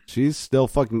kicking. She's still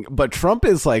fucking... But Trump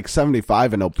is like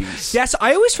 75 and obese. Yes,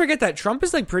 I always forget that Trump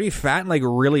is like pretty fat and like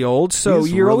really old. So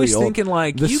He's you're really always old. thinking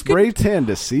like... The spray tan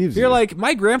deceives you. You're like,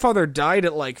 my grandfather died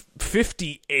at like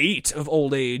 58 of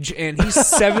old age and he's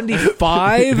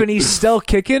 75 and he's still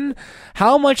kicking.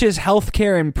 How much has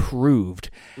healthcare improved?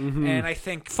 Mm-hmm. And I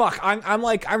think, fuck,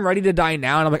 I'm ready to die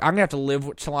now, and I'm like, I'm gonna have to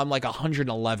live till I'm like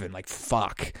 111. Like,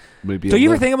 fuck. Maybe do you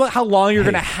ever think about how long you're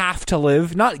gonna have to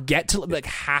live? Not get to, like,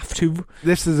 have to.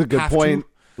 This is a good point.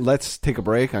 Let's take a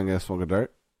break. I'm gonna smoke a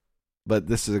dart. But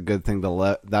this is a good thing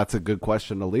to that's a good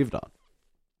question to leave it on.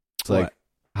 It's like,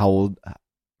 what?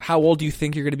 How old do you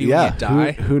think you're gonna be when you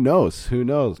die? Who knows?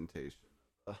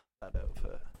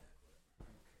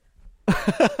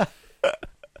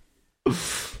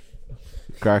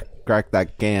 Crack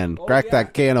that can.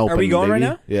 That can open. Are we going baby. Right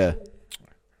now? Yeah.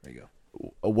 There you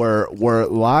go. We're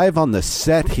live on the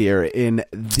set here in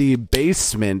the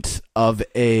basement of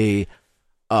a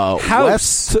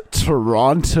West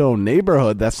Toronto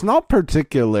neighborhood that's not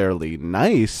particularly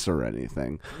nice or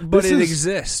anything. But it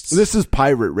exists. This is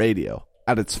pirate radio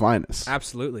at its finest.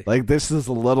 Absolutely. Like, this is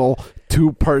a little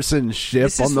 2-person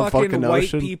ship on the fucking white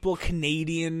ocean. People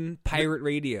Canadian pirate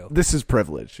radio. This is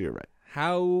privilege. You're right.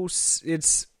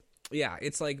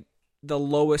 It's like the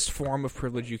lowest form of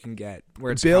privilege you can get,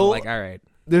 where it's Bill, like, all right.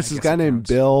 There's this guy named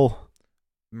Bill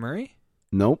Murray?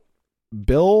 Nope.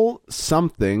 Bill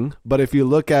something, but if you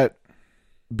look at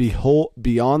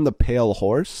Beyond the Pale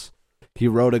Horse, he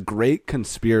wrote a great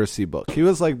conspiracy book. He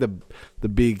was like the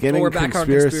beginning we're back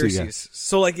conspiracy on conspiracies.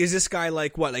 So, like, is this guy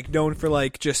like what? Like, known for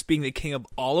like just being the king of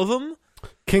all of them?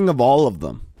 King of all of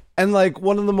them, and like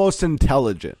one of the most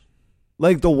intelligent.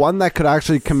 Like the one that could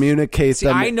actually communicate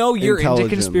them. I know you're into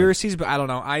conspiracies, but I don't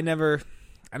know. I never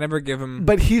give him.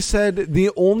 But he said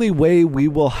the only way we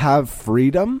will have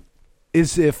freedom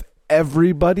is if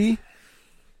everybody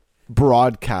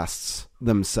broadcasts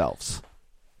themselves.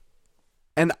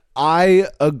 And I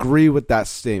agree with that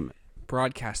statement.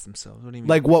 Broadcast themselves. What do you mean?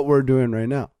 Like what we're doing right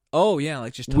now. Oh yeah,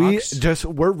 like just talks.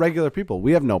 We're regular people.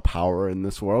 We have no power in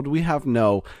this world. We're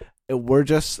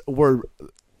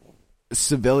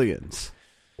civilians.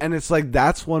 And it's like,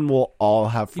 that's when we'll all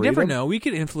have freedom. You never know. We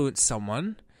could influence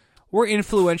someone. We're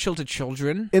influential to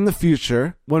children. In the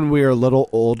future, when we're a little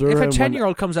older. If a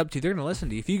 10-year-old comes up to you, they're going to listen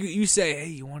to you. If you say, hey,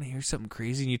 you want to hear something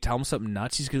crazy, and you tell them something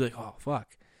nuts, he's going to be like, oh, fuck.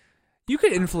 You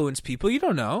could influence people. You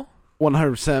don't know.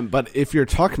 100%. But if you're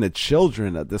talking to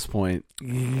children at this point,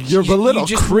 you're a little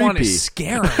just creepy. Want to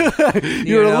scare them.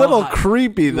 You're a little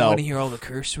creepy, though. You want to hear all the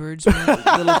curse words,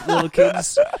 little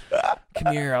kids?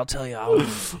 Come here, I'll tell you all.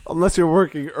 Unless you're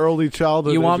working early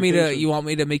childhood. You want me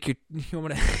to make your? You want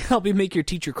me to help you make your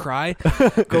teacher cry?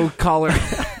 Go call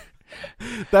her.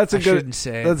 That's a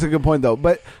good point, though.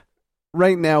 But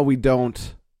right now we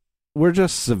don't. We're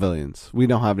just civilians. We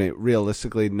don't have any.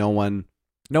 Realistically, no one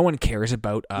cares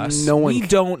about us. We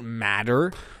don't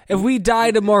matter. If we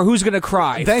die tomorrow, who's going to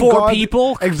cry? Four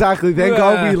people? Exactly. Thank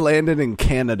God we landed in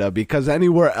Canada, because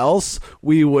anywhere else,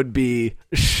 we would be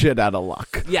shit out of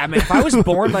luck. Yeah, man. If I was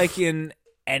born like in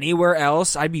anywhere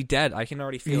else, I'd be dead. I can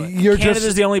already feel it.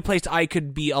 Canada's the only place I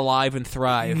could be alive and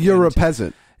thrive. You're a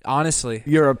peasant. Honestly.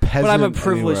 You're a peasant. But I'm a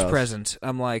privileged peasant.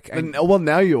 I'm like... well,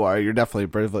 now you are. You're definitely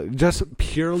privileged. Just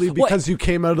purely because you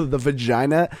came out of the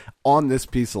vagina on this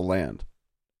piece of land.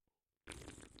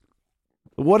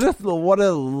 Just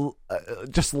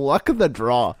luck of the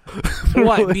draw.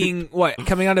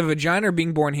 Coming out of a vagina or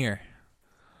being born here?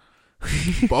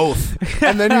 Both.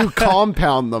 And then you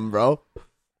compound them, bro.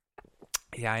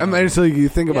 Yeah, and then so you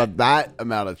think about that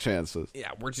amount of chances.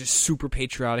 Yeah, we're just super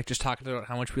patriotic, just talking about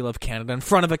how much we love Canada in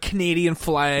front of a Canadian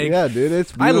flag. Yeah, dude,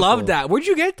 it's beautiful. I love that. Where'd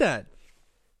you get that?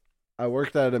 I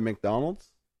worked at a McDonald's.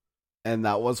 And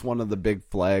that was one of the big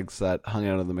flags that hung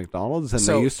out of the McDonald's. And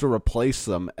they used to replace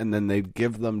them, and then they'd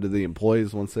give them to the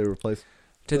employees once they replaced.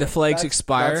 Did the flags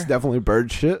expire? That's definitely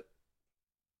bird shit.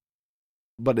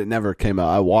 But it never came out.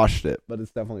 I washed it, but it's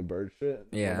definitely bird shit.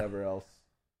 Yeah. Whatever else.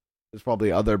 There's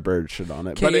probably other bird shit on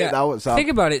it. But that was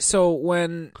think about it. So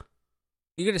when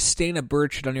you get a stain of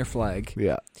bird shit on your flag.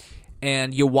 Yeah.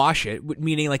 And you wash it,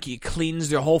 meaning like you cleans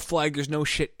the whole flag. There's no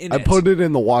shit in it. I put it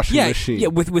in the washing machine. Yeah,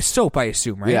 with soap, I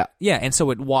assume, right? Yeah. Yeah, and so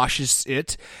it washes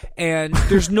it, and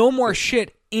there's no more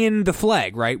shit in the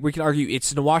flag, right? We can argue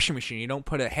it's in the washing machine. You don't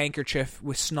put a handkerchief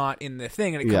with snot in the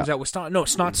thing, and it comes out with snot. No,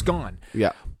 snot's gone.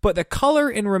 Yeah. But the color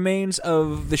and remains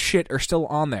of the shit are still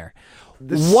on there.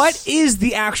 What is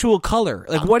the actual color?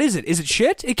 Like, what is it? Is it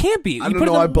shit? It can't be. You put it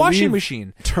in the washing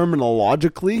machine.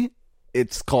 Terminologically,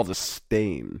 it's called a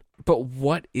stain. But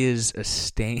what is a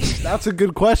stain? That's a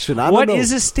good question. I don't know. What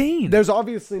is a stain? There's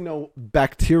obviously no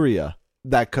bacteria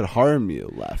that could harm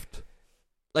you left.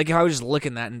 Like if I was just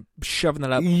licking that and shoving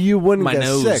that up, you wouldn't my get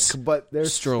nose, sick. But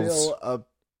there's strolls.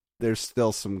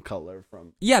 still some color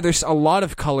from. Yeah, there's a lot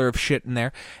of color of shit in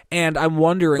there, and I'm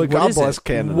wondering But God bless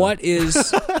Canada. What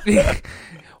is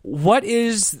what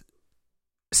is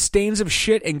stains of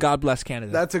shit and God bless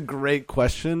Canada? That's a great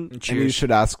question, and you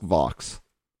should ask Vox.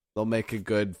 They'll make a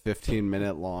good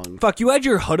 15-minute long. Fuck, you had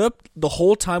your hood up the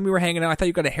whole time we were hanging out. I thought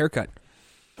you got a haircut.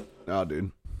 No,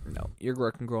 dude. No, you're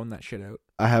working growing that shit out.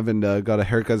 I haven't got a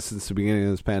haircut since the beginning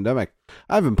of this pandemic.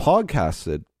 I haven't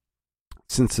podcasted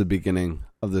since the beginning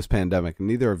of this pandemic.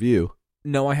 Neither of you.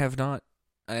 No, I have not,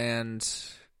 and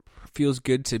feels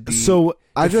good to be. So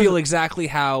I feel exactly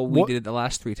how we did it the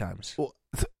last 3 times. Well,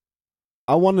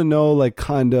 I want to know, like,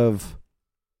 kind of,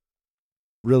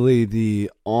 really the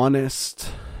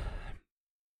honest,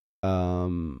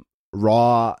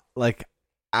 raw, like,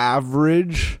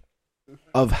 average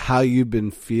of how you've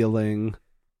been feeling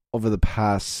over the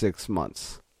past 6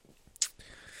 months.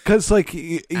 Because, like,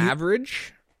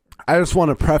 average. I just want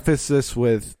to preface this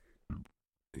with,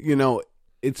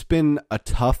 it's been a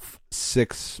tough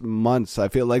 6 months. I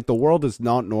feel like the world is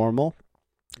not normal.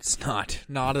 It's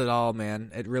not at all,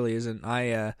 man. It really isn't.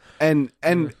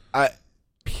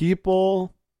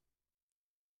 People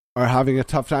are having a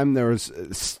tough time. There was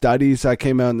studies that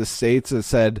came out in the States that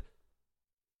said,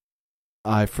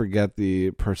 I forget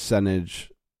the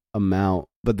percentage amount,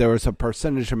 but there was a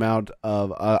percentage amount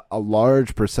of a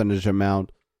large percentage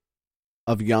amount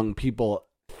of young people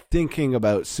thinking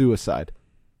about suicide.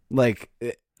 Like,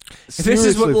 if this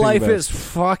is what life is,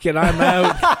 fuck it, I'm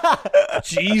out.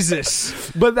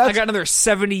 Jesus. But I got another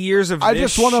 70 years of I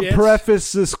this just want shit. to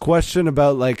preface this question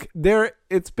about, like,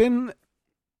 it's been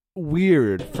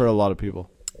weird for a lot of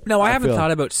people. No, I haven't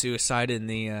thought about suicide in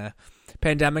the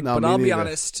pandemic, but I'll be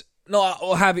honest. No,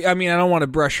 I'll have. I mean, I don't want to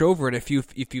brush over it if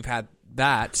you've had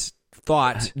that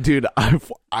thought, dude.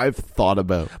 I've thought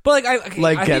about, but I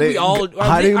think we all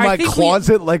hiding in my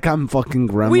closet like I'm fucking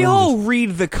Gremlins. We all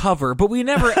read the cover, but we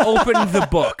never open the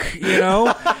book. You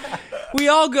know, we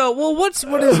all go, well, what is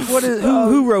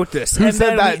who wrote this? Who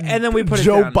said that? And then we put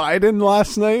Joe it down. Biden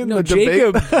last night. No,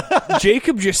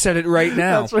 Jacob just said it right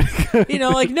now. That's really good. You know,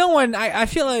 like no one. I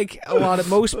feel like a lot of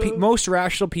most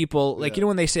rational people, like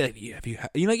when they say, like,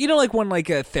 like when like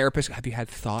a therapist, have you had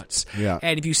thoughts? Yeah.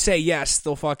 And if you say yes,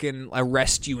 they'll fucking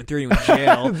arrest you and throw you in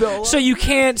jail. So you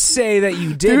can't say that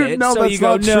you did it. No, so that's you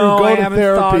go, not true. no, Go I to haven't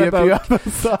therapy thought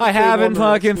about. I haven't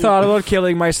fucking thought about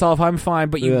killing myself. I'm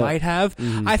fine, but you might have.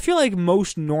 Mm-hmm. I feel like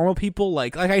most normal people,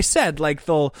 like I said, like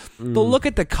they'll look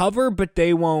at the cover, but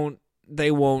they won't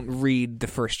read the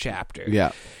first chapter.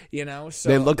 Yeah. So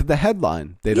they look at the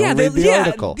headline. They don't read the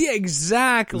article. Yeah,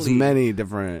 exactly. There's many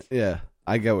different. Yeah,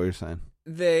 I get what you're saying.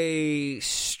 They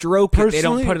stroke it. They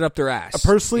don't put it up their ass.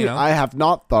 Personally, I have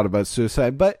not thought about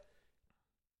suicide, but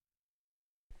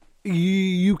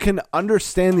you can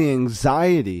understand the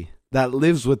anxiety that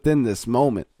lives within this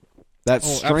moment. That's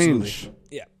strange.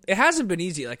 Absolutely. Yeah, it hasn't been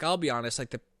easy. Like, I'll be honest.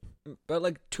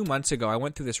 But 2 months ago, I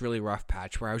went through this really rough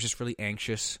patch where I was just really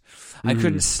anxious. I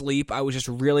couldn't sleep. I was just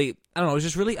really, I was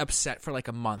just really upset for like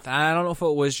a month. And I don't know if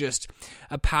it was just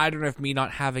a pattern of me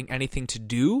not having anything to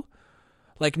do.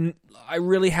 Like, I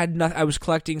really had nothing. I was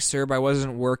collecting CERB. I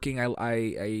wasn't working.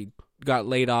 I got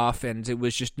laid off, and it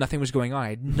was just nothing was going on. I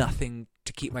had nothing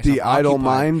to keep myself The idle occupied.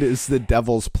 mind is the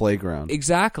devil's playground.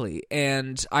 Exactly.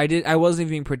 And I wasn't even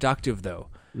being productive, though.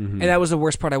 And that was the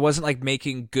worst part. I wasn't like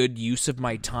making good use of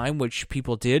my time, which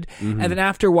people did. And then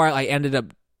after a while, I ended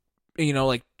up,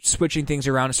 like switching things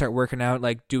around and start working out,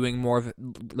 like doing more of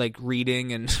like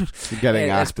reading and getting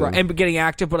active, and getting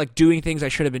active, but like doing things I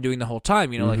should have been doing the whole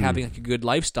time. Like having like a good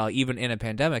lifestyle, even in a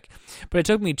pandemic. But it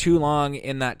took me too long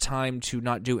in that time to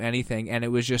not do anything, and it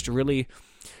was just really,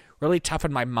 really tough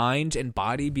on my mind and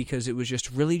body because it was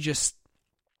just really just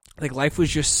like life was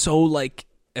just so like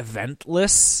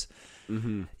eventless.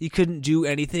 You couldn't do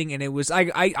anything, and it was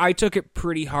I took it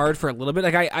pretty hard for a little bit.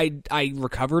 Like I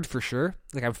recovered for sure.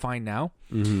 Like I'm fine now,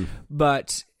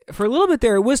 but for a little bit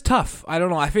there, it was tough. I don't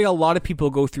know. I feel a lot of people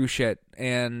go through shit,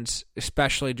 and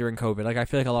especially during COVID. Like I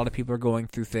feel like a lot of people are going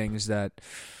through things that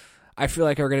I feel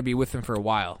like are going to be with them for a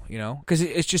while. Because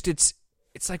it's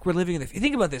like we're living in the.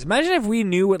 Think about this. Imagine if we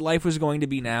knew what life was going to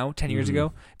be now 10 years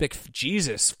ago. Like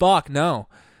Jesus, fuck no.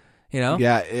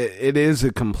 Yeah, it is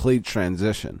a complete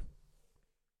transition.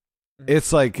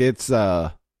 It's like we're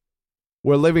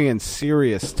living in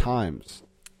serious times.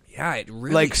 Yeah, it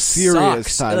really like serious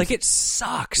sucks. times. Like it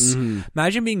sucks.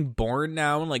 Imagine being born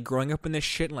now and like growing up in this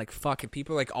shit and like fucking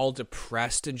people are like all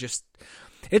depressed and just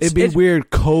it'd be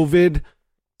weird. COVID,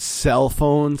 cell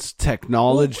phones,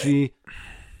 technology,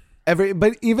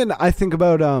 but even I think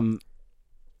about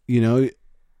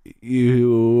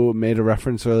you made a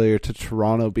reference earlier to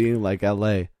Toronto being like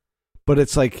LA. But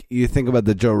it's like you think about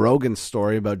the Joe Rogan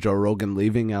story about Joe Rogan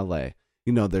leaving LA.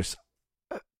 You know, there's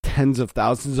tens of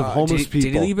thousands of homeless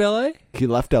people. Did he leave LA? He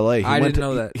left LA. I didn't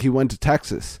know that. He went to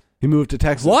Texas. He moved to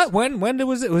Texas. What? When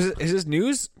was it? Is this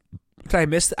news? Did I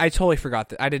miss? I totally forgot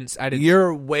that. I didn't.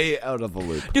 You're way out of the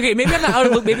loop. Okay, maybe I'm not out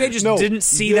of the loop. Maybe I just didn't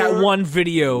see that one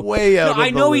video. Way out. I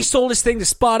know he sold his thing to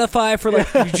Spotify for like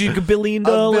 $1 billion,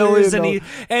 and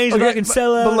he's not gonna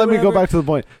sell out. But let me go back to the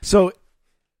point. So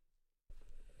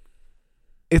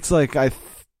it's like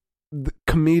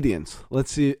comedians.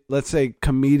 Let's say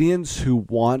comedians who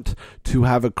want to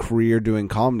have a career doing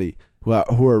comedy,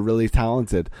 who are really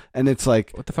talented, and it's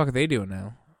like, what the fuck are they doing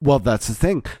now? Well, that's the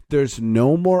thing. There's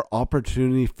no more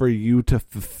opportunity for you to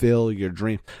fulfill your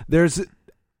dream. There's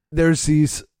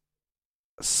these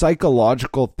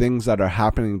psychological things that are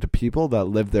happening to people that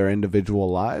live their individual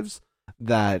lives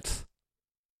that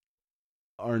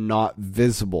are not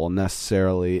visible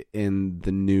necessarily in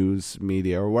the news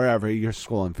media or wherever you're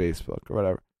scrolling Facebook or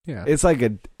whatever. Yeah. It's like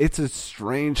it's a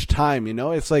strange time, you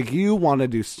know? It's like you want to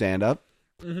do stand-up,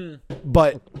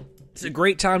 but it's a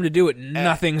great time to do it.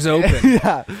 Nothing's open.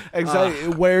 Yeah,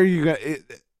 exactly. Where are you going?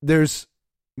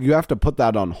 You have to put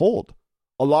that on hold.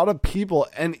 A lot of people,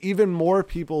 and even more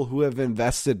people who have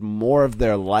invested more of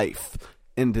their life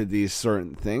into these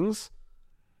certain things.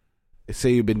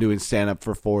 Say you've been doing stand-up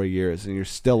for 4 years and you're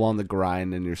still on the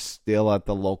grind and you're still at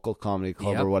the local comedy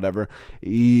club or whatever,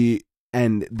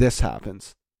 and this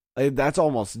happens. That's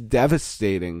almost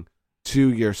devastating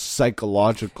to your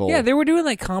psychological. Yeah, they were doing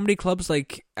like comedy clubs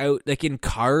like out like in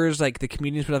cars, like the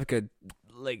comedians would have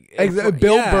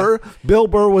Bill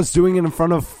Burr was doing it in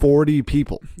front of 40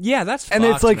 people. Yeah, that's fucked,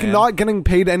 and it's like not getting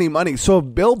paid any money. So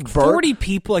if Bill Burr 40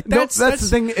 people, like that's the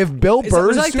thing. If Bill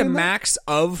Burr is like the max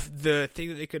of the thing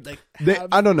that they could like have?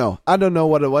 I don't know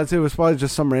what it was. It was probably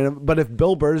just some random. But if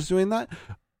Bill Burr's doing that,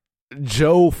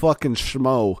 Joe fucking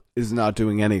Schmo is not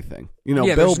doing anything. You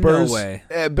know, Bill Burr's no way.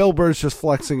 Bill Burr's just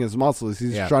flexing his muscles.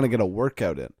 He's trying to get a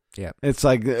workout in. Yeah, it's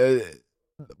like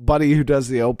Buddy who does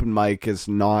the open mic is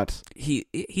not.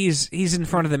 He's in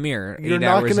front of the mirror. You're 8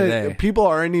 not hours gonna. a day. People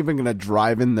aren't even gonna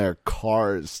drive in their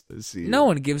cars to see. No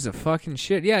one gives a fucking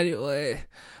shit. Yeah.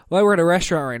 Well, we're at a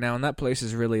restaurant right now, and that place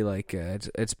is really like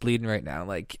it's bleeding right now.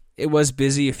 Like it was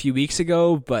busy a few weeks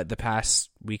ago, but the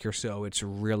past week or so, it's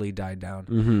really died down.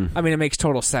 Mm-hmm. I mean, it makes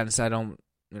total sense. I don't.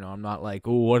 I'm not like,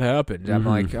 oh, what happened? I'm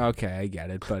like, okay, I get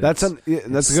it. But that's a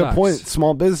good point.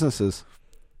 Small businesses.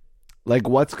 Like,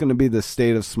 what's going to be the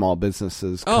state of small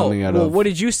businesses coming out of? What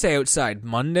did you say outside?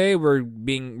 Monday, we're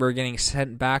getting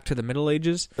sent back to the Middle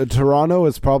Ages. Toronto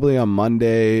is probably on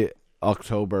Monday,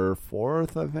 October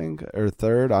 4th, I think, or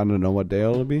 3rd. I don't know what day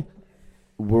it'll be.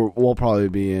 We'll probably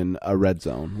be in a red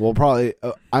zone. We'll probably.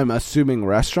 I'm assuming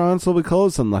restaurants will be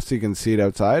closed unless you can see it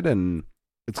outside, and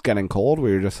it's getting cold.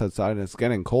 We were just outside, and it's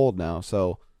getting cold now.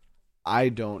 So I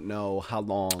don't know how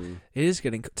long. It is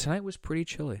getting. Tonight was pretty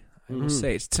chilly. I will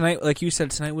say tonight, like you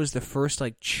said, tonight was the first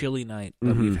like chilly night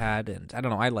that we've had, and I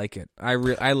don't know, I like it. I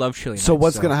love chilly nights. So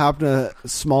what's going to happen to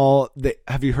small?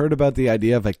 Have you heard about the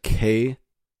idea of a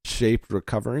K-shaped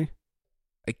recovery?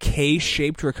 A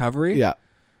K-shaped recovery? Yeah,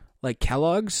 like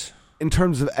Kellogg's. In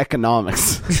terms of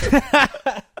economics.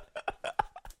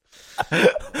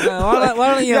 Why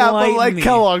don't you but like me?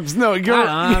 Kellogg's. No, you're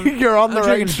on the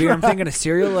right track. Beer. I'm thinking of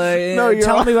cereal. No,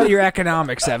 tell me about your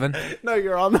economics, Evan. No,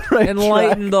 you're on the right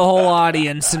Enlighten track. the whole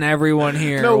audience and everyone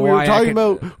here. No, we were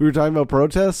talking about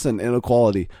protests and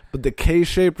inequality. But the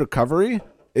K-shaped recovery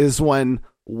is when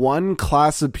one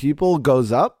class of people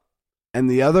goes up and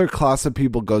the other class of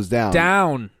people goes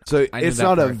down. So it's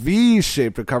not a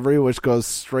V-shaped recovery, which goes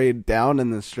straight down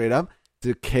and then straight up. It's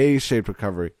a K-shaped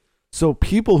recovery. So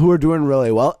people who are doing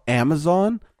really well,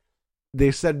 Amazon, they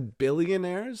said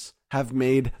billionaires have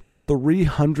made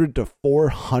 $300 to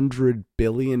 $400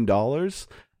 billion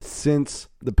since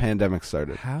the pandemic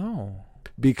started. How?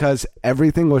 Because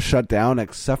everything was shut down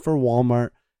except for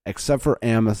Walmart, except for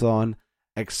Amazon,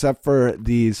 except for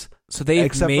these. So they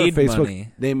made for Facebook.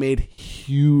 Money. They made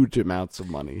huge amounts of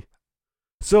money.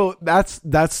 So that's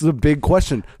the big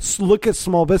question. Look at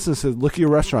small businesses. Look at your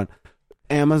restaurant.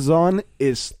 Amazon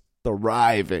is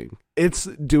thriving. It's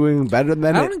doing better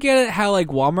than I don't get it how like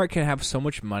Walmart can have so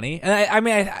much money. And I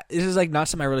mean this is like not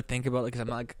something I really think about because I'm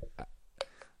not like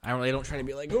I really don't try to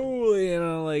be like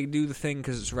like do the thing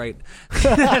because it's right.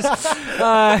 That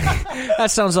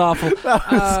sounds awful.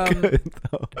 That was good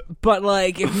though. But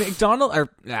like, if McDonald's or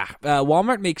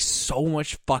Walmart makes so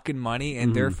much fucking money,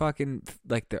 and they're fucking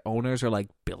like their owners are like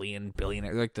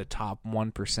billionaires, like the top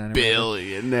 1%.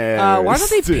 Billionaires. Why don't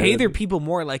they pay their people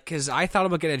more? Like, because I thought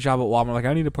about getting a job at Walmart. Like,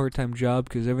 I need a part-time job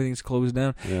because everything's closed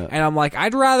down. Yeah. And I'm like,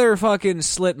 I'd rather fucking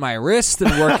slit my wrist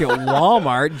than work at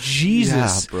Walmart.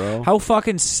 Jesus, yeah, bro. How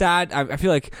fucking sad. I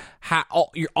feel like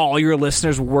all your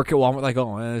listeners work at Walmart. Like,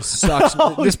 oh, this sucks.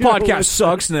 This podcast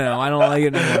sucks now. I don't like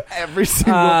it anymore. Every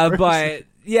single person. But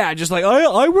yeah, just like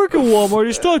I work at Walmart.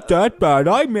 It's not that bad.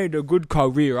 I made a good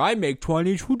career. I make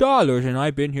 $22, and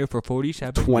I've been here for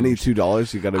 47.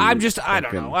 $22. You got to. I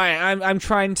don't know. I'm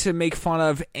trying to make fun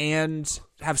of and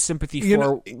have sympathy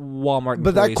for Walmart.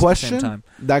 But that question,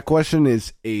 that question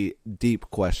is a deep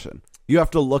question. You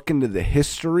have to look into the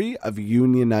history of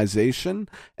unionization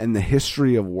and the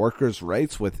history of workers'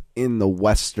 rights within the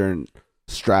Western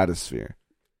stratosphere,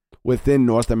 within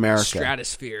North America.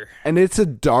 Stratosphere. And it's a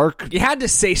dark... You had to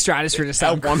say stratosphere to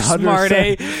sound 100%. Smart,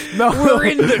 eh? No. We're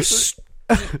in this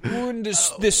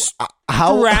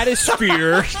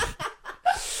stratosphere.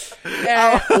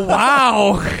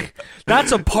 Wow.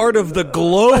 That's a part of the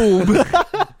globe.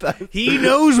 He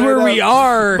knows where we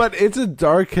are. But it's a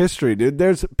dark history, dude.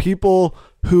 There's people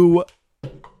who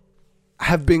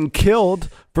have been killed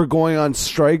for going on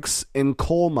strikes in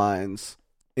coal mines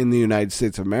in the United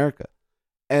States of America.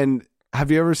 And have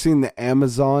you ever seen the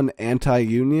Amazon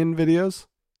anti-union videos?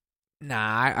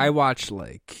 Nah, I watched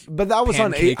like. But that was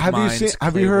on.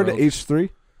 Have you heard H3?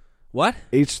 What?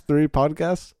 H3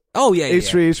 podcast? Oh yeah,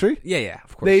 H3. Yeah,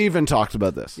 of course. They even talked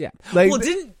about this. Yeah. Like, well,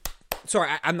 Sorry,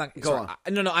 I'm not. Go on.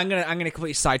 No, I'm gonna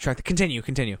completely sidetrack. Continue.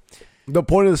 The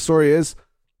point of the story is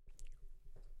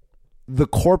the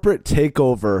corporate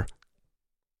takeover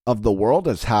of the world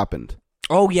has happened.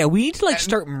 Oh yeah, we need to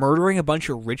start murdering a bunch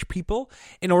of rich people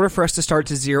in order for us to start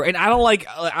to zero. And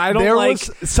there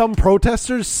was some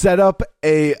protesters set up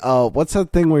a what's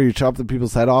that thing where you chop the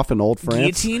people's head off in old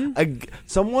France? Guillotine.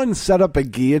 Someone set up a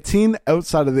guillotine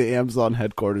outside of the Amazon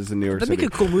headquarters in New York City. That'd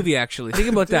make a cool movie, actually. Think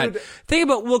about that. Think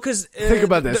about think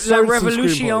about this. The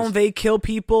Revolution. They kill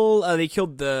people. They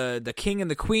killed the king and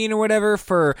the queen or whatever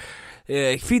for.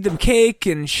 Feed them cake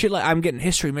and shit. Like, I'm getting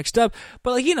history mixed up,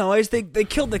 but as they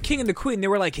killed the king and the queen, they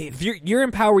were like, "Hey, if you're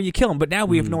in power, you kill them." But now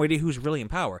we have no idea who's really in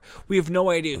power. We have no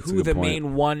idea who the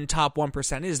main top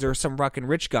 1% is. There's some fucking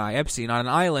rich guy, Epstein, on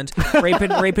an island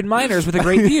raping minors with a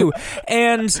great view,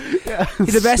 and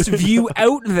the best view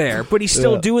out there. But he's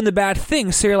still doing the bad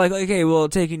thing. So you're like, okay, well,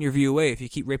 taking your view away if you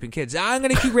keep raping kids. I'm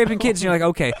gonna keep raping kids, and you're like,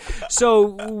 okay,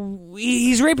 so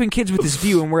he's raping kids with this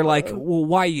view, and we're like, well,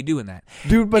 why are you doing that,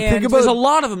 dude? But think about. There's a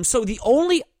lot of them. So the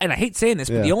only, and I hate saying this,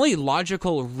 but the only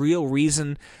logical, real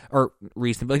reason, but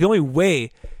like the only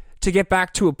way to get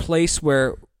back to a place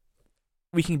where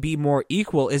we can be more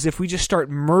equal is if we just start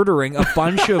murdering a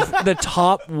bunch of the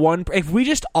top one. If we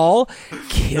just all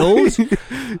killed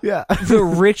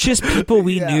the richest people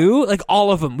we knew, like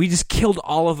all of them, we just killed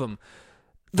all of them.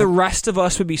 The rest of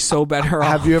us would be so better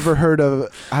off. Have you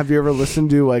ever listened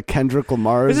to Kendrick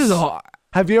Lamar's?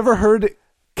 Have you ever heard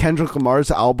Kendrick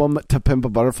Lamar's album To Pimp a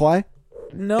Butterfly?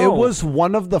 No. It was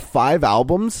one of the 5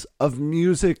 albums of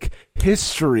music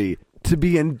history to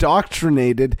be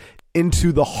indoctrinated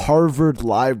into the Harvard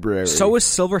Library. So was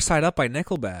Silver Side Up by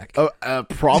Nickelback.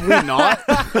 Probably not.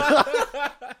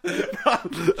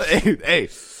 hey,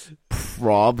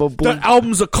 probably. That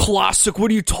album's a classic.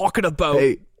 What are you talking about?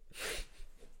 Hey.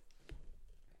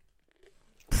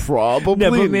 Probably.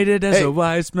 Never made it as a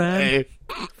wise man. Hey.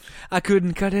 I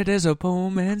couldn't cut it as a poor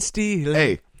man stealing.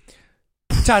 Hey.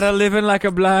 Tired of living like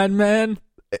a blind man.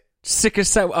 Sick as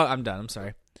sight. Oh, I'm done. I'm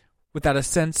sorry. Without a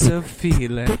sense of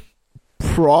feeling.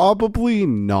 Probably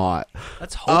not.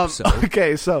 Let's hope so.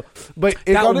 Okay, so. But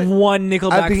one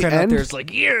Nickelback fan out there is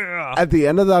like, yeah. At the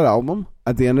end of that album,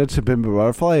 at the end of To Pimp a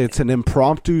Butterfly, it's an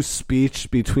impromptu speech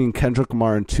between Kendrick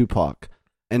Lamar and Tupac.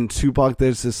 And Tupac,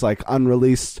 there's this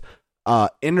unreleased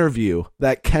interview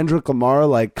that Kendrick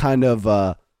Lamar kind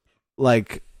of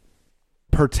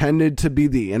pretended to be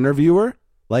the interviewer,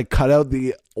 cut out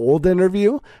the old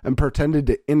interview and pretended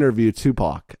to interview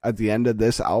Tupac at the end of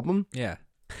this album. Yeah.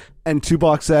 And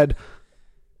Tupac said,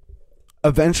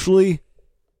 eventually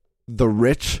the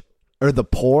rich or the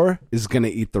poor is going to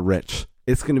eat the rich.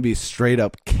 It's going to be straight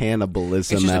up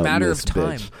cannibalism. It's just a matter of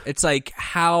time. Bitch. It's like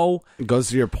how it goes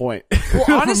to your point.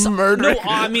 Well, honestly, no.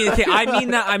 I mean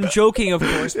that. I'm joking, of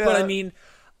course, but I mean,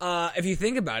 if you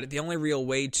think about it, the only real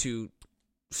way to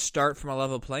start from a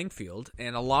level playing field,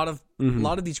 and a lot of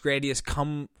these great ideas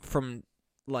come from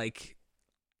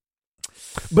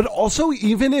But also,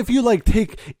 even if you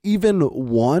take even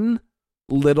one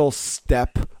little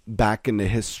step back into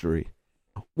history,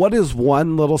 what is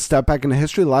one little step back in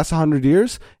history? The last 100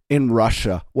 years in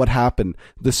Russia, what happened?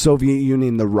 The Soviet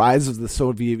Union, the rise of the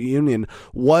Soviet Union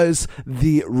was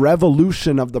the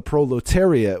revolution of the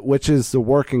proletariat, which is the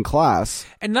working class.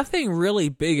 And nothing really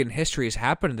big in history has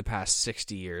happened in the past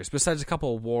 60 years, besides a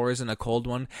couple of wars and a cold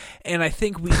one. And I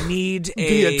think we need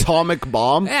the atomic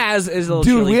bomb. Yeah, is a little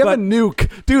dude, chilly, we have a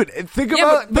nuke. Dude, think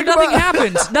about. But nothing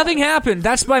happened. Nothing happened.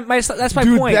 That's my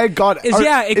dude, point. Thank God.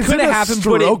 It could have happened,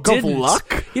 but it didn't.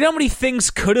 Luck? You know how many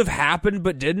things could have happened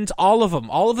but didn't? All of them.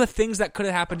 All of the things that could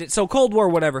have happened. So Cold War,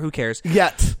 whatever. Who cares?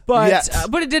 But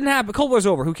it didn't happen. Cold War's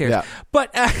over. Who cares? Yeah.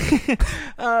 But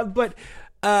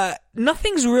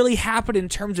nothing's really happened in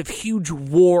terms of huge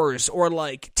wars or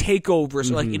like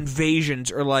takeovers or like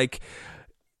invasions or like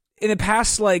in the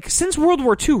past, like since World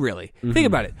War II. Really, think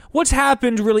about it. What's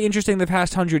happened really interesting in the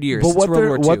past 100 years? But since World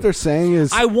War II? What they're saying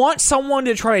is, I want someone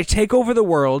to try to take over the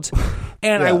world,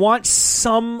 and I want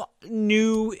some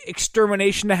new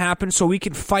extermination to happen so we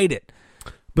can fight it.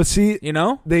 But see, you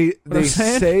know, they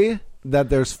say that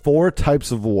there's 4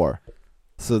 types of war.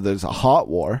 So there's a hot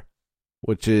war,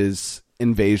 which is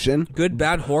invasion. Good,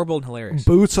 bad, horrible, and hilarious.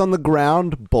 Boots on the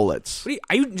ground, bullets.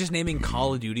 Are you just naming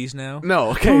Call of Duties now?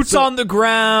 No, okay. Boots on the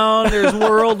ground, there's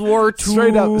World War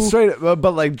II. Straight up.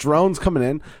 But like drones coming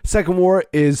in. Second war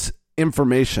is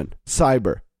information,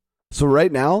 cyber. So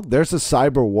right now, there's a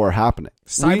cyber war happening.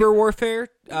 Cyber warfare?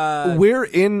 Currently,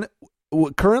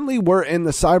 we're in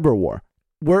the cyber war.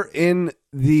 We're in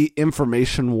the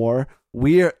information war.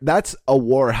 That's a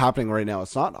war happening right now.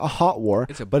 It's not a hot war.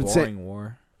 It's a boring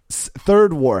war.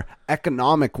 Third war,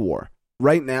 economic war.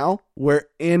 Right now, we're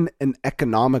in an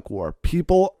economic war.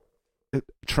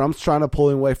 Trump's trying to pull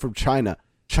away from China.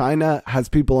 China has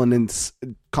people in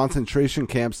concentration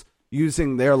camps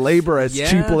using their labor as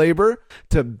cheap labor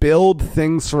to build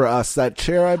things for us. That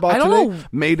chair I bought today,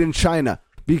 made in China.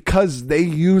 Because they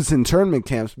use internment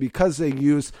camps, because they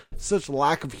use such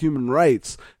lack of human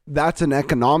rights, that's an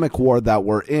economic war that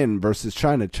we're in versus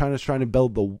China. China's trying to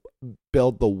build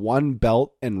the One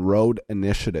Belt and Road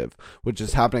Initiative, which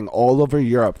is happening all over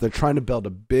Europe. They're trying to build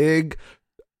a big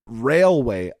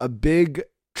railway, a big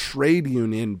trade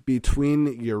union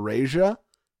between Eurasia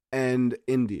and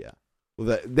India.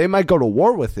 They might go to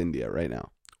war with India right now.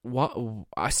 What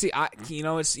I see,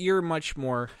 you're much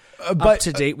more up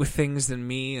to date with things than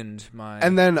me and my.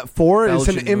 And then 4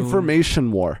 Belgian is an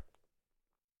information war,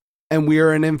 and we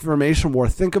are in information war.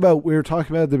 Think about we were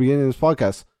talking about at the beginning of this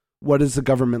podcast. What has the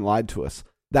government lied to us?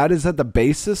 That is at the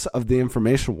basis of the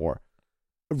information war.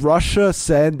 Russia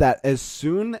said that as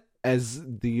soon as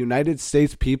the United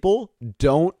States people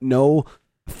don't know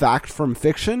fact from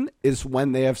fiction is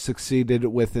when they have succeeded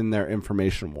within their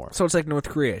information war. So it's like North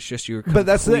Korea. It's just you're but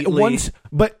that's the once.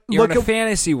 But you're in a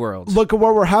fantasy world. Look at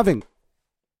what we're having.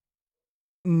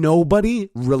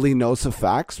 Nobody really knows the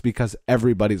facts because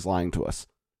everybody's lying to us.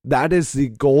 That is the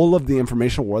goal of the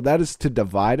information war. That is to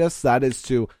divide us. That is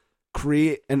to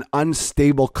create an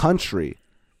unstable country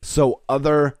so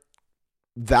other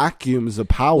vacuums of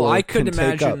power. Well, I could can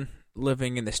imagine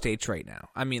living in the States right now.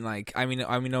 I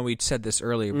know we said this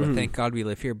earlier, but thank God we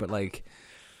live here. But like,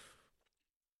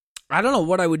 I don't know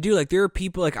what I would do. Like, there are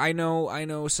people like I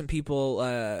know some people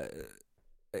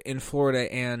in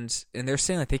Florida, and they're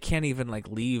saying like they can't even like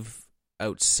leave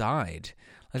outside.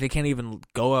 Like they can't even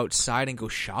go outside and go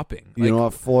shopping. You know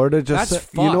what Florida just said?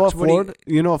 Fucked.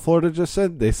 You know what Florida just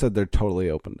said? They said they're totally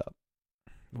opened up.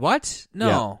 What? No.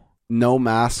 Yeah. No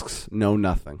masks, no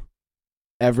nothing.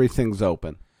 Everything's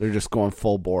open. They're just going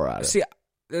full bore at it. See,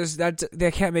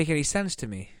 that can't make any sense to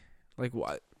me. Like,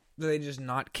 what? Do they just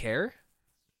not care?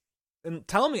 And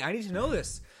tell me, I need to know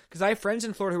this. Because I have friends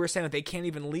in Florida who are saying that they can't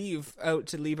even leave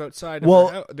outside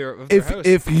of their house.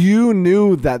 If you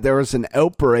knew that there was an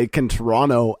outbreak in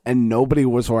Toronto and nobody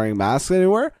was wearing masks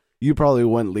anywhere, you probably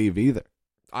wouldn't leave either.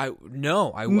 Are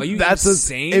you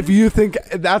insane? If you think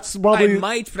that's probably... I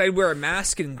might, but I'd wear a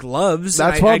mask and gloves.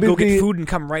 That's and I'd go get food and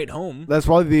come right home. That's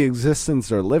probably the existence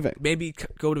they're living. Maybe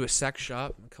go to a sex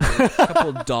shop, a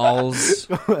couple of dolls.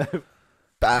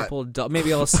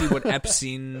 Maybe I'll see what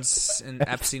Epstein's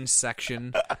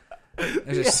section.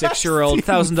 There's a 6-year-old,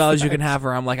 $1,000 you can have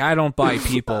her. I'm like, I don't buy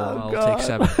people. I'll take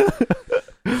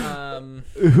 7.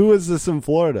 Who is this in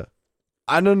Florida?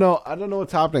 I don't know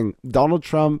what's happening. Donald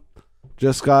Trump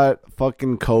just got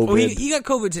fucking COVID. Oh, he got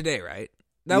COVID today, right?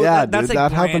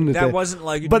 That happened today. That wasn't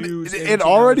like but news. It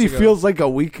already feels like a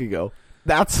week ago.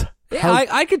 That's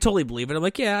I could totally believe it. I'm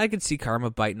like, yeah, I could see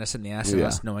karma biting us in the ass and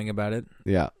us knowing about it.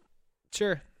 Yeah.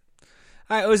 Sure.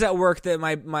 I was at work that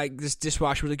this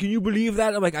dishwasher was like, "Can you believe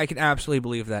that?" I'm like, "I can absolutely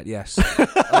believe that." Yes.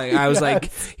 I was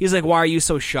like, he's like, "Why are you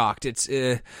so shocked?" It's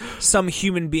some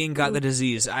human being got the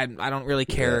disease. I don't really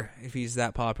care if he's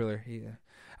that popular.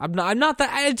 I'm not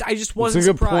that. I just wasn't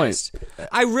surprised.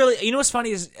 I really, you know what's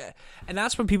funny is, and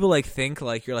that's when people like think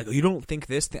like you're like, oh, you don't think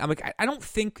this thing. I'm like, I don't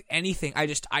think anything.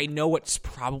 I know what's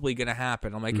probably gonna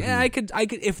happen. I'm like, yeah, I could.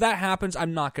 If that happens,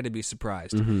 I'm not gonna be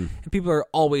surprised. And people are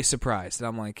always surprised, and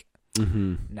I'm like.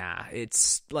 Nah,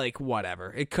 it's like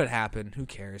whatever. It could happen. Who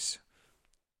cares?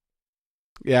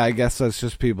 Yeah, I guess that's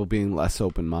just people being less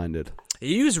open-minded.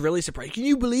 He was really surprised. Can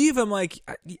you believe? I'm like,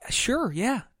 sure,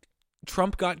 yeah.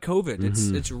 Trump got COVID.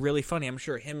 It's really funny. I'm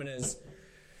sure him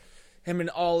and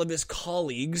all of his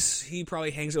colleagues. He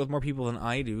probably hangs out with more people than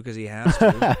I do because he has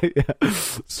to. Yeah.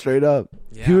 Straight up.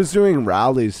 Yeah. He was doing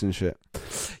rallies and shit.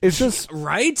 It's just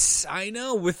right. I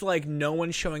know, with like no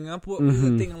one showing up. What was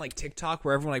the thing on like TikTok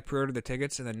where everyone like pre-ordered the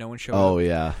tickets and then no one showed up? Oh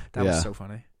yeah, that was so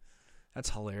funny. That's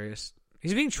hilarious.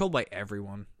 He's being trolled by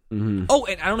everyone. Oh,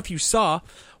 and I don't know if you saw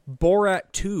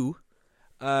Borat 2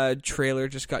 trailer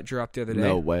just got dropped the other day.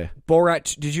 No way.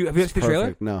 Borat. Have you seen the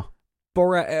trailer? No.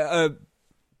 Borat.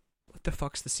 What the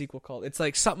fuck's the sequel called? It's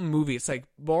like something movie. It's like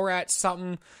Borat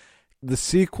something. The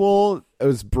sequel, it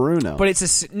was Bruno. But it's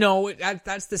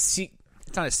that's the sequel.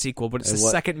 It's not a sequel, but it's the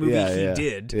second movie he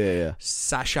did. Yeah.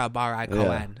 Sacha Baron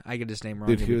Cohen. I get his name wrong.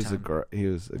 Dude, he was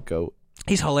a goat.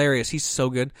 He's hilarious. He's so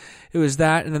good. It was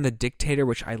that, and then The Dictator,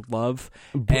 which I love,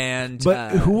 and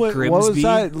but what Grimsby, was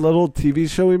that little TV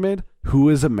show we made? Who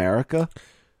is America?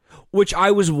 Which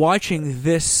I was watching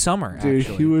this summer. Dude,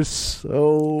 actually. He was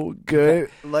so good.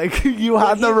 Like you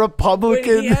had the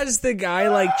Republican. When he has the guy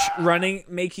like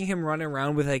making him run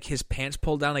around with like his pants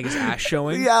pulled down, like his ass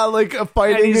showing. Yeah, like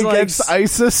fighting against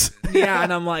ISIS. Yeah,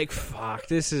 and I'm like, fuck,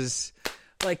 this is.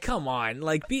 Like, come on.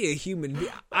 Like, be a human.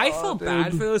 I felt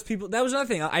bad for those people. That was another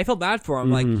thing. I felt bad for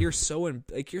them. Like, you're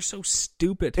so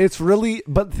stupid. It's really.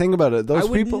 But think about it. Those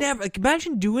people. Never. Like,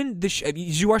 imagine doing this. Did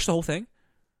you watch the whole thing?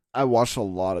 I watched a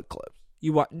lot of clips.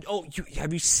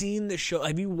 Have you seen the show?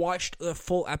 Have you watched the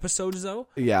full episodes though?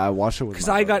 Yeah, I watched it with. Because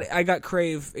I got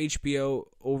Crave HBO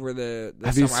over the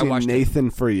have summer. You seen I watched Nathan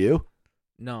For You?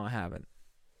 No, I haven't.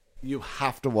 You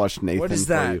have to watch Nathan What is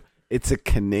For that? You. It's a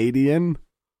Canadian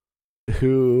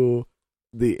who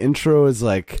the intro is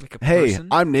like hey, person?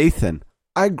 I'm Nathan.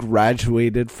 I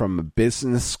graduated from a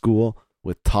business school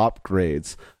with top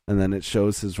grades. And then it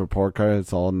shows his report card.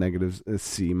 It's all negatives,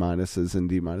 C minuses and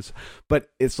D minuses. But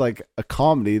it's like a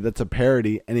comedy that's a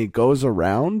parody. And he goes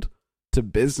around to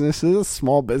businesses,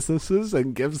 small businesses,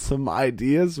 and gives some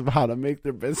ideas of how to make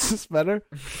their business better.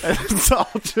 And it's all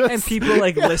just... And people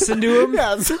like listen to him?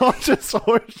 Yeah, it's all just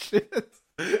horseshit.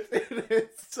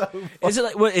 It's so funny.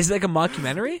 Is it like a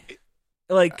mockumentary?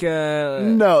 Like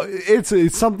no,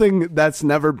 it's something that's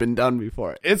never been done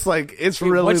before. It's like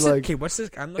really like what's this?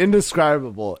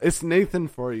 Indescribable. It's Nathan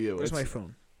For You. Where's my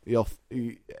phone?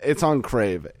 It's on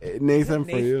Crave. Nathan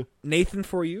For You. Nathan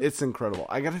For You. It's incredible.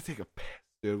 I gotta take a piss,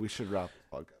 dude. We should wrap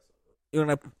the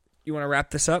podcast. You wanna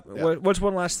wrap this up? Yeah. What's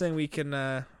one last thing we can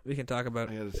talk about?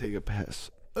 I gotta take a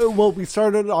piss. Well, we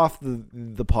started off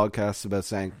the podcast about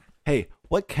saying, hey,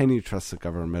 what can you trust the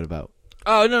government about?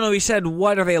 Oh, no, he said,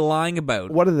 what are they lying about?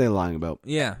 What are they lying about?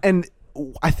 Yeah. And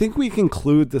I think we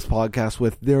conclude this podcast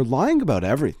with they're lying about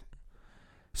everything.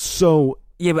 So...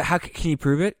 Yeah, but how can you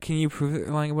prove it? Can you prove that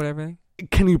they're lying about everything?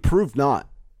 Can you prove not?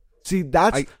 See,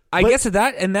 that's... I guess in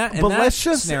that but let's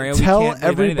just scenario, tell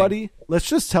everybody... Let's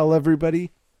just tell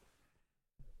everybody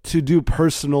to do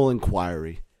personal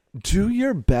inquiry. Do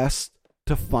your best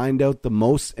to find out the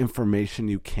most information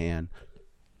you can.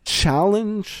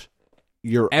 Challenge...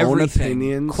 your everything. Own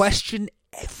opinions. Question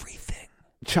everything.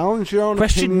 Challenge your own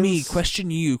question opinions. Me,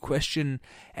 question you, question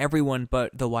everyone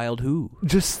but the wild who.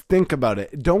 Just think about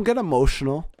it. Don't get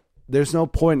emotional. There's no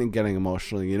point in getting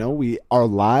emotional, you know? Our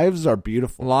lives are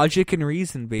beautiful. Logic and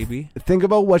reason, baby. Think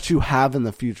about what you have in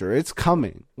the future. It's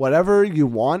coming. Whatever you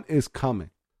want is coming.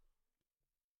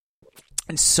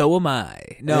 And so am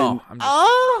I. No.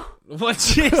 What?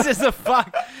 Jesus the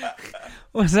fuck?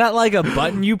 Was that like a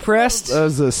button you pressed? That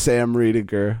was a Sam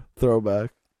Riediger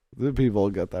throwback. The people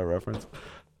get that reference.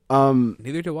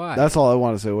 Neither do I. That's all I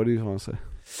want to say. What do you want to say?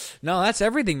 No, that's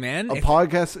everything, man.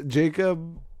 Podcast,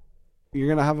 Jacob. You're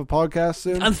gonna have a podcast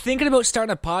soon. I'm thinking about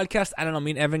starting a podcast. I don't know.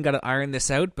 Me and Evan got to iron this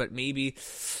out, but maybe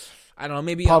I don't know.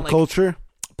 Maybe pop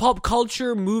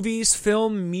culture, movies,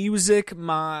 film, music.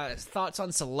 My thoughts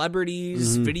on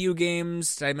celebrities, video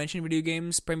games. Did I mention video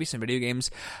games? Probably some video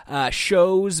games.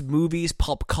 Shows, movies,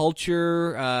 pop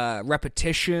culture,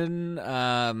 repetition,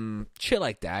 shit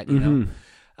like that. You know,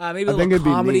 maybe a little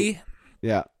comedy.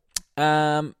 Yeah.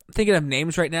 Thinking of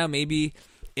names right now, maybe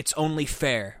It's Only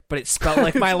Fair, but it's spelled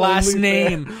like my last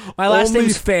name. My last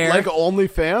name's Fair. Like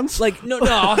OnlyFans? Like, no,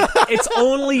 it's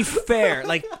Only Fair.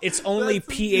 Like, it's only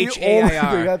P-H-A-I-R. The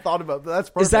only thing I thought about. That's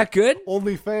perfect. Is that good?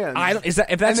 OnlyFans.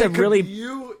 If that's a really...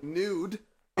 you nude...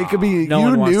 It could be you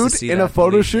nude in a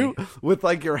photo shoot with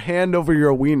like your hand over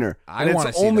your wiener. And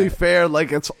it's only fair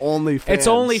like it's only fair. It's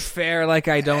only fair like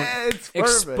I don't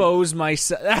expose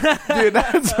myself. Dude,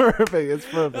 that's perfect. It's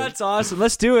perfect. That's awesome.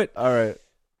 Let's do it. All right.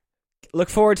 Look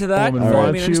forward to that.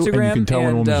 Follow me on Instagram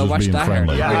and watch that.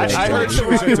 I heard she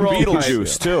was into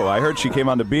Beetlejuice too. I heard she came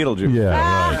on to Beetlejuice. Yeah,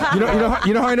 right.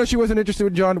 You know how I know she wasn't interested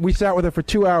in John? We sat with her for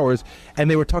 2 hours,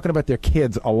 and they were talking about their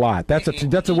kids a lot. That's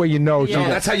a way you know. Yeah.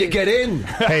 That's how you get in.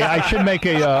 Hey, I should make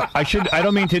I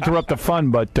don't mean to interrupt the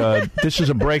fun, but this is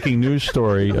a breaking news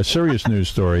story, a serious news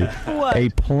story. What? A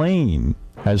plane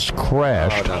has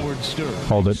crashed.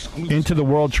 Hold it into the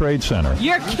World Trade Center.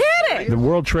 You're kidding! The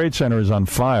World Trade Center is on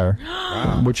fire,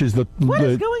 which is what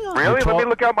is going on? Really? Let me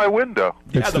look out my window.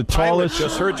 It's the tallest.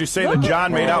 Just heard you say that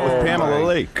John made out with Pamela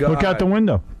Lee. Look out the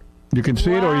window. You can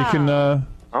see it, or you can. I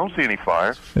don't see any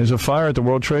fire. There's a fire at the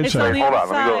World Trade It's Center. on the other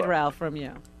side, Ralph, from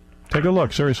you. Take a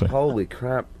look, seriously. Holy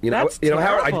crap! That's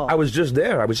Howard, terrible. I was just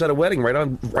there. I was at a wedding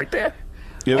right there.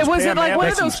 Was it like one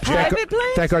of those private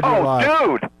planes? Thank God you're alive.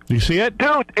 Dude! You see it?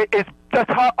 Dude, it's just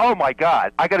hot. Oh, my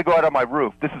God. I got to go out on my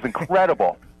roof. This is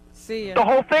incredible. See ya. The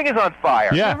whole thing is on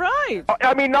fire. Yeah. You're right.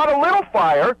 I mean, not a little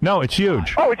fire. No, it's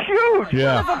huge. Oh, it's huge.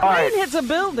 Yeah. If a plane hits a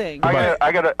building.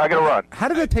 I gotta run. How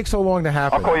did it take so long to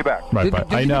happen? I'll call you back. Right,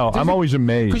 I know. I'm always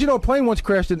amazed. Because a plane once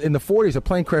crashed in the 40s. A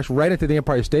plane crashed right into the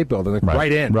Empire State Building,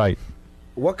 right in. Right.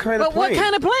 What kind of plane? What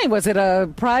kind of plane? Was it a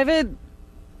private,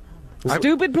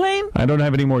 stupid plane? I don't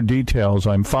have any more details.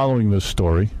 I'm following this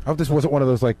story. I hope this wasn't one of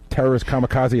those like terrorist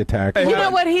kamikaze attacks. You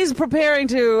know what? He's preparing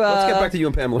to Let's get back to you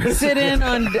and Pamela. sit in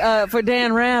on for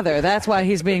Dan Rather. That's why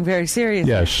he's being very serious.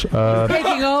 Yes.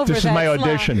 Taking over. This is my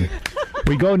audition.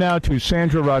 We go now to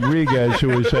Sandra Rodriguez,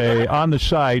 who is on the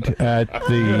site at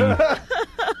the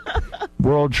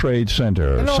World Trade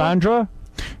Center. Hello. Sandra?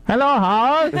 Hello,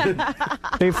 Howard.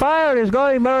 The fire is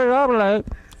going very rapidly.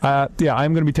 Yeah,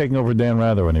 I'm going to be taking over Dan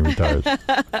Rather when he retires.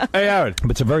 Hey, Howard.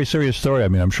 But it's a very serious story. I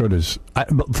mean, I'm sure there's...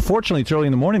 but fortunately, it's early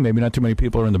in the morning. Maybe not too many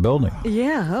people are in the building.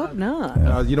 Yeah, hope not.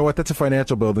 Yeah. You know what? That's a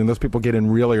financial building. Those people get in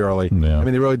really early. Yeah. I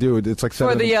mean, they really do. It's like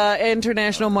For the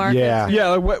international market. Yeah. Yeah,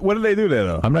 like, what do they do there,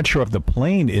 though? I'm not sure if the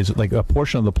plane is... Like, a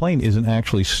portion of the plane isn't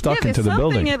actually stuck into the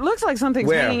building. It looks like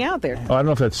something's hanging out there. I don't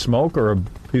know if that's smoke or a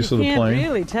piece of the Can't plane.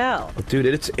 really tell. Dude,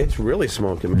 it's really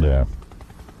smoking, man. Yeah.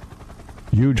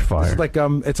 Huge fire.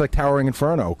 It's like Towering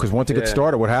Inferno, because once it gets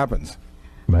started, what happens?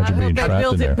 Imagine being They trapped in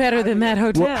built there. it better than that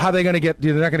hotel. Well, how are they going to get?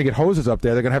 They're not going to get hoses up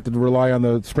there. They're going to have to rely on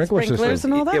the sprinkler Sprinklers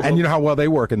system. and all that? And you know how well they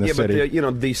work in the Yeah, city.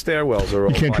 but the stairwells are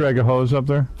all You can't drag a hose up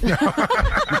there?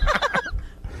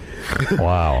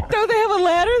 Wow. Don't they have a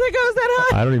ladder that goes that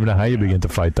high? I don't even know how you begin to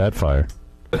fight that fire.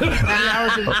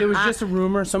 There was just a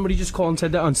rumor. Somebody just called and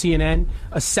said that on CNN.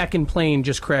 A second plane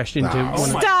just crashed into one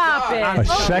of Stop it. A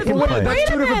second plane. Wait That's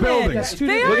a two different minute. buildings.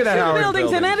 They Look are at that two Howard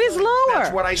buildings, and building. that is lower.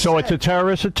 That's what I So it's a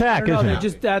terrorist attack, No, isn't they're it?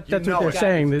 just that's what they're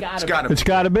saying. That It's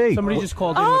got to be. somebody just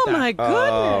called in Oh, with that. my goodness.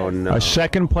 Oh, no. A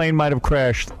second plane might have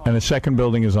crashed, and a second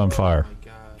building is on fire.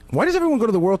 Why does everyone go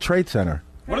to the World Trade Center?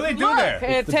 What do they do Look, there?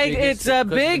 it's a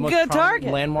big target.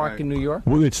 Landmark in New York.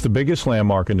 Well, it's the biggest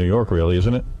landmark in New York, really,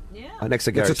 isn't it? Next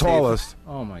to It's Gary the tallest.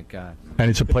 Oh my God. And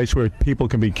it's a place where people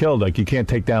can be killed. Like, you can't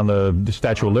take down the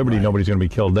Statue of Liberty. Nobody's going to be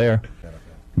killed there.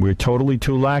 We're totally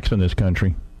too lax in this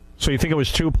country. So you think it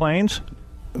was two planes?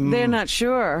 They're not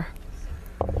sure.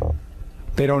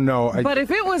 They don't know. But if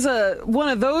it was one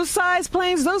of those size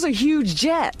planes, those are huge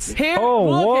jets. Here, Oh,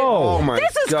 look whoa. Oh, my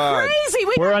This is God. crazy.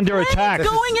 We're got under planes attack.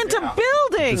 Going into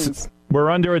buildings.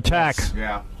 We're under attack.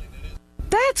 Yeah.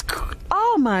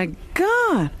 Oh my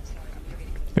God.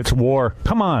 It's war.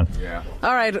 Come on. Yeah.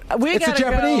 All right, we It's the gotta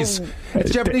Japanese. go.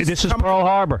 It's Japanese. This is Pearl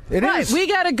Harbor. It Right, is. we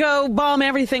gotta go bomb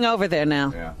everything over there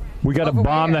now. Yeah. We got to Over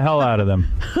bomb where? the hell out of them.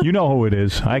 You know who it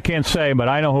is. I can't say, but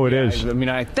I know who it is. I mean,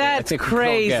 That's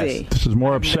crazy. This is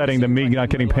more upsetting than me not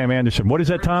getting Pam Anderson. What is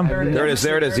that, Tom? There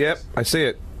it is. Yep, I see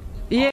it.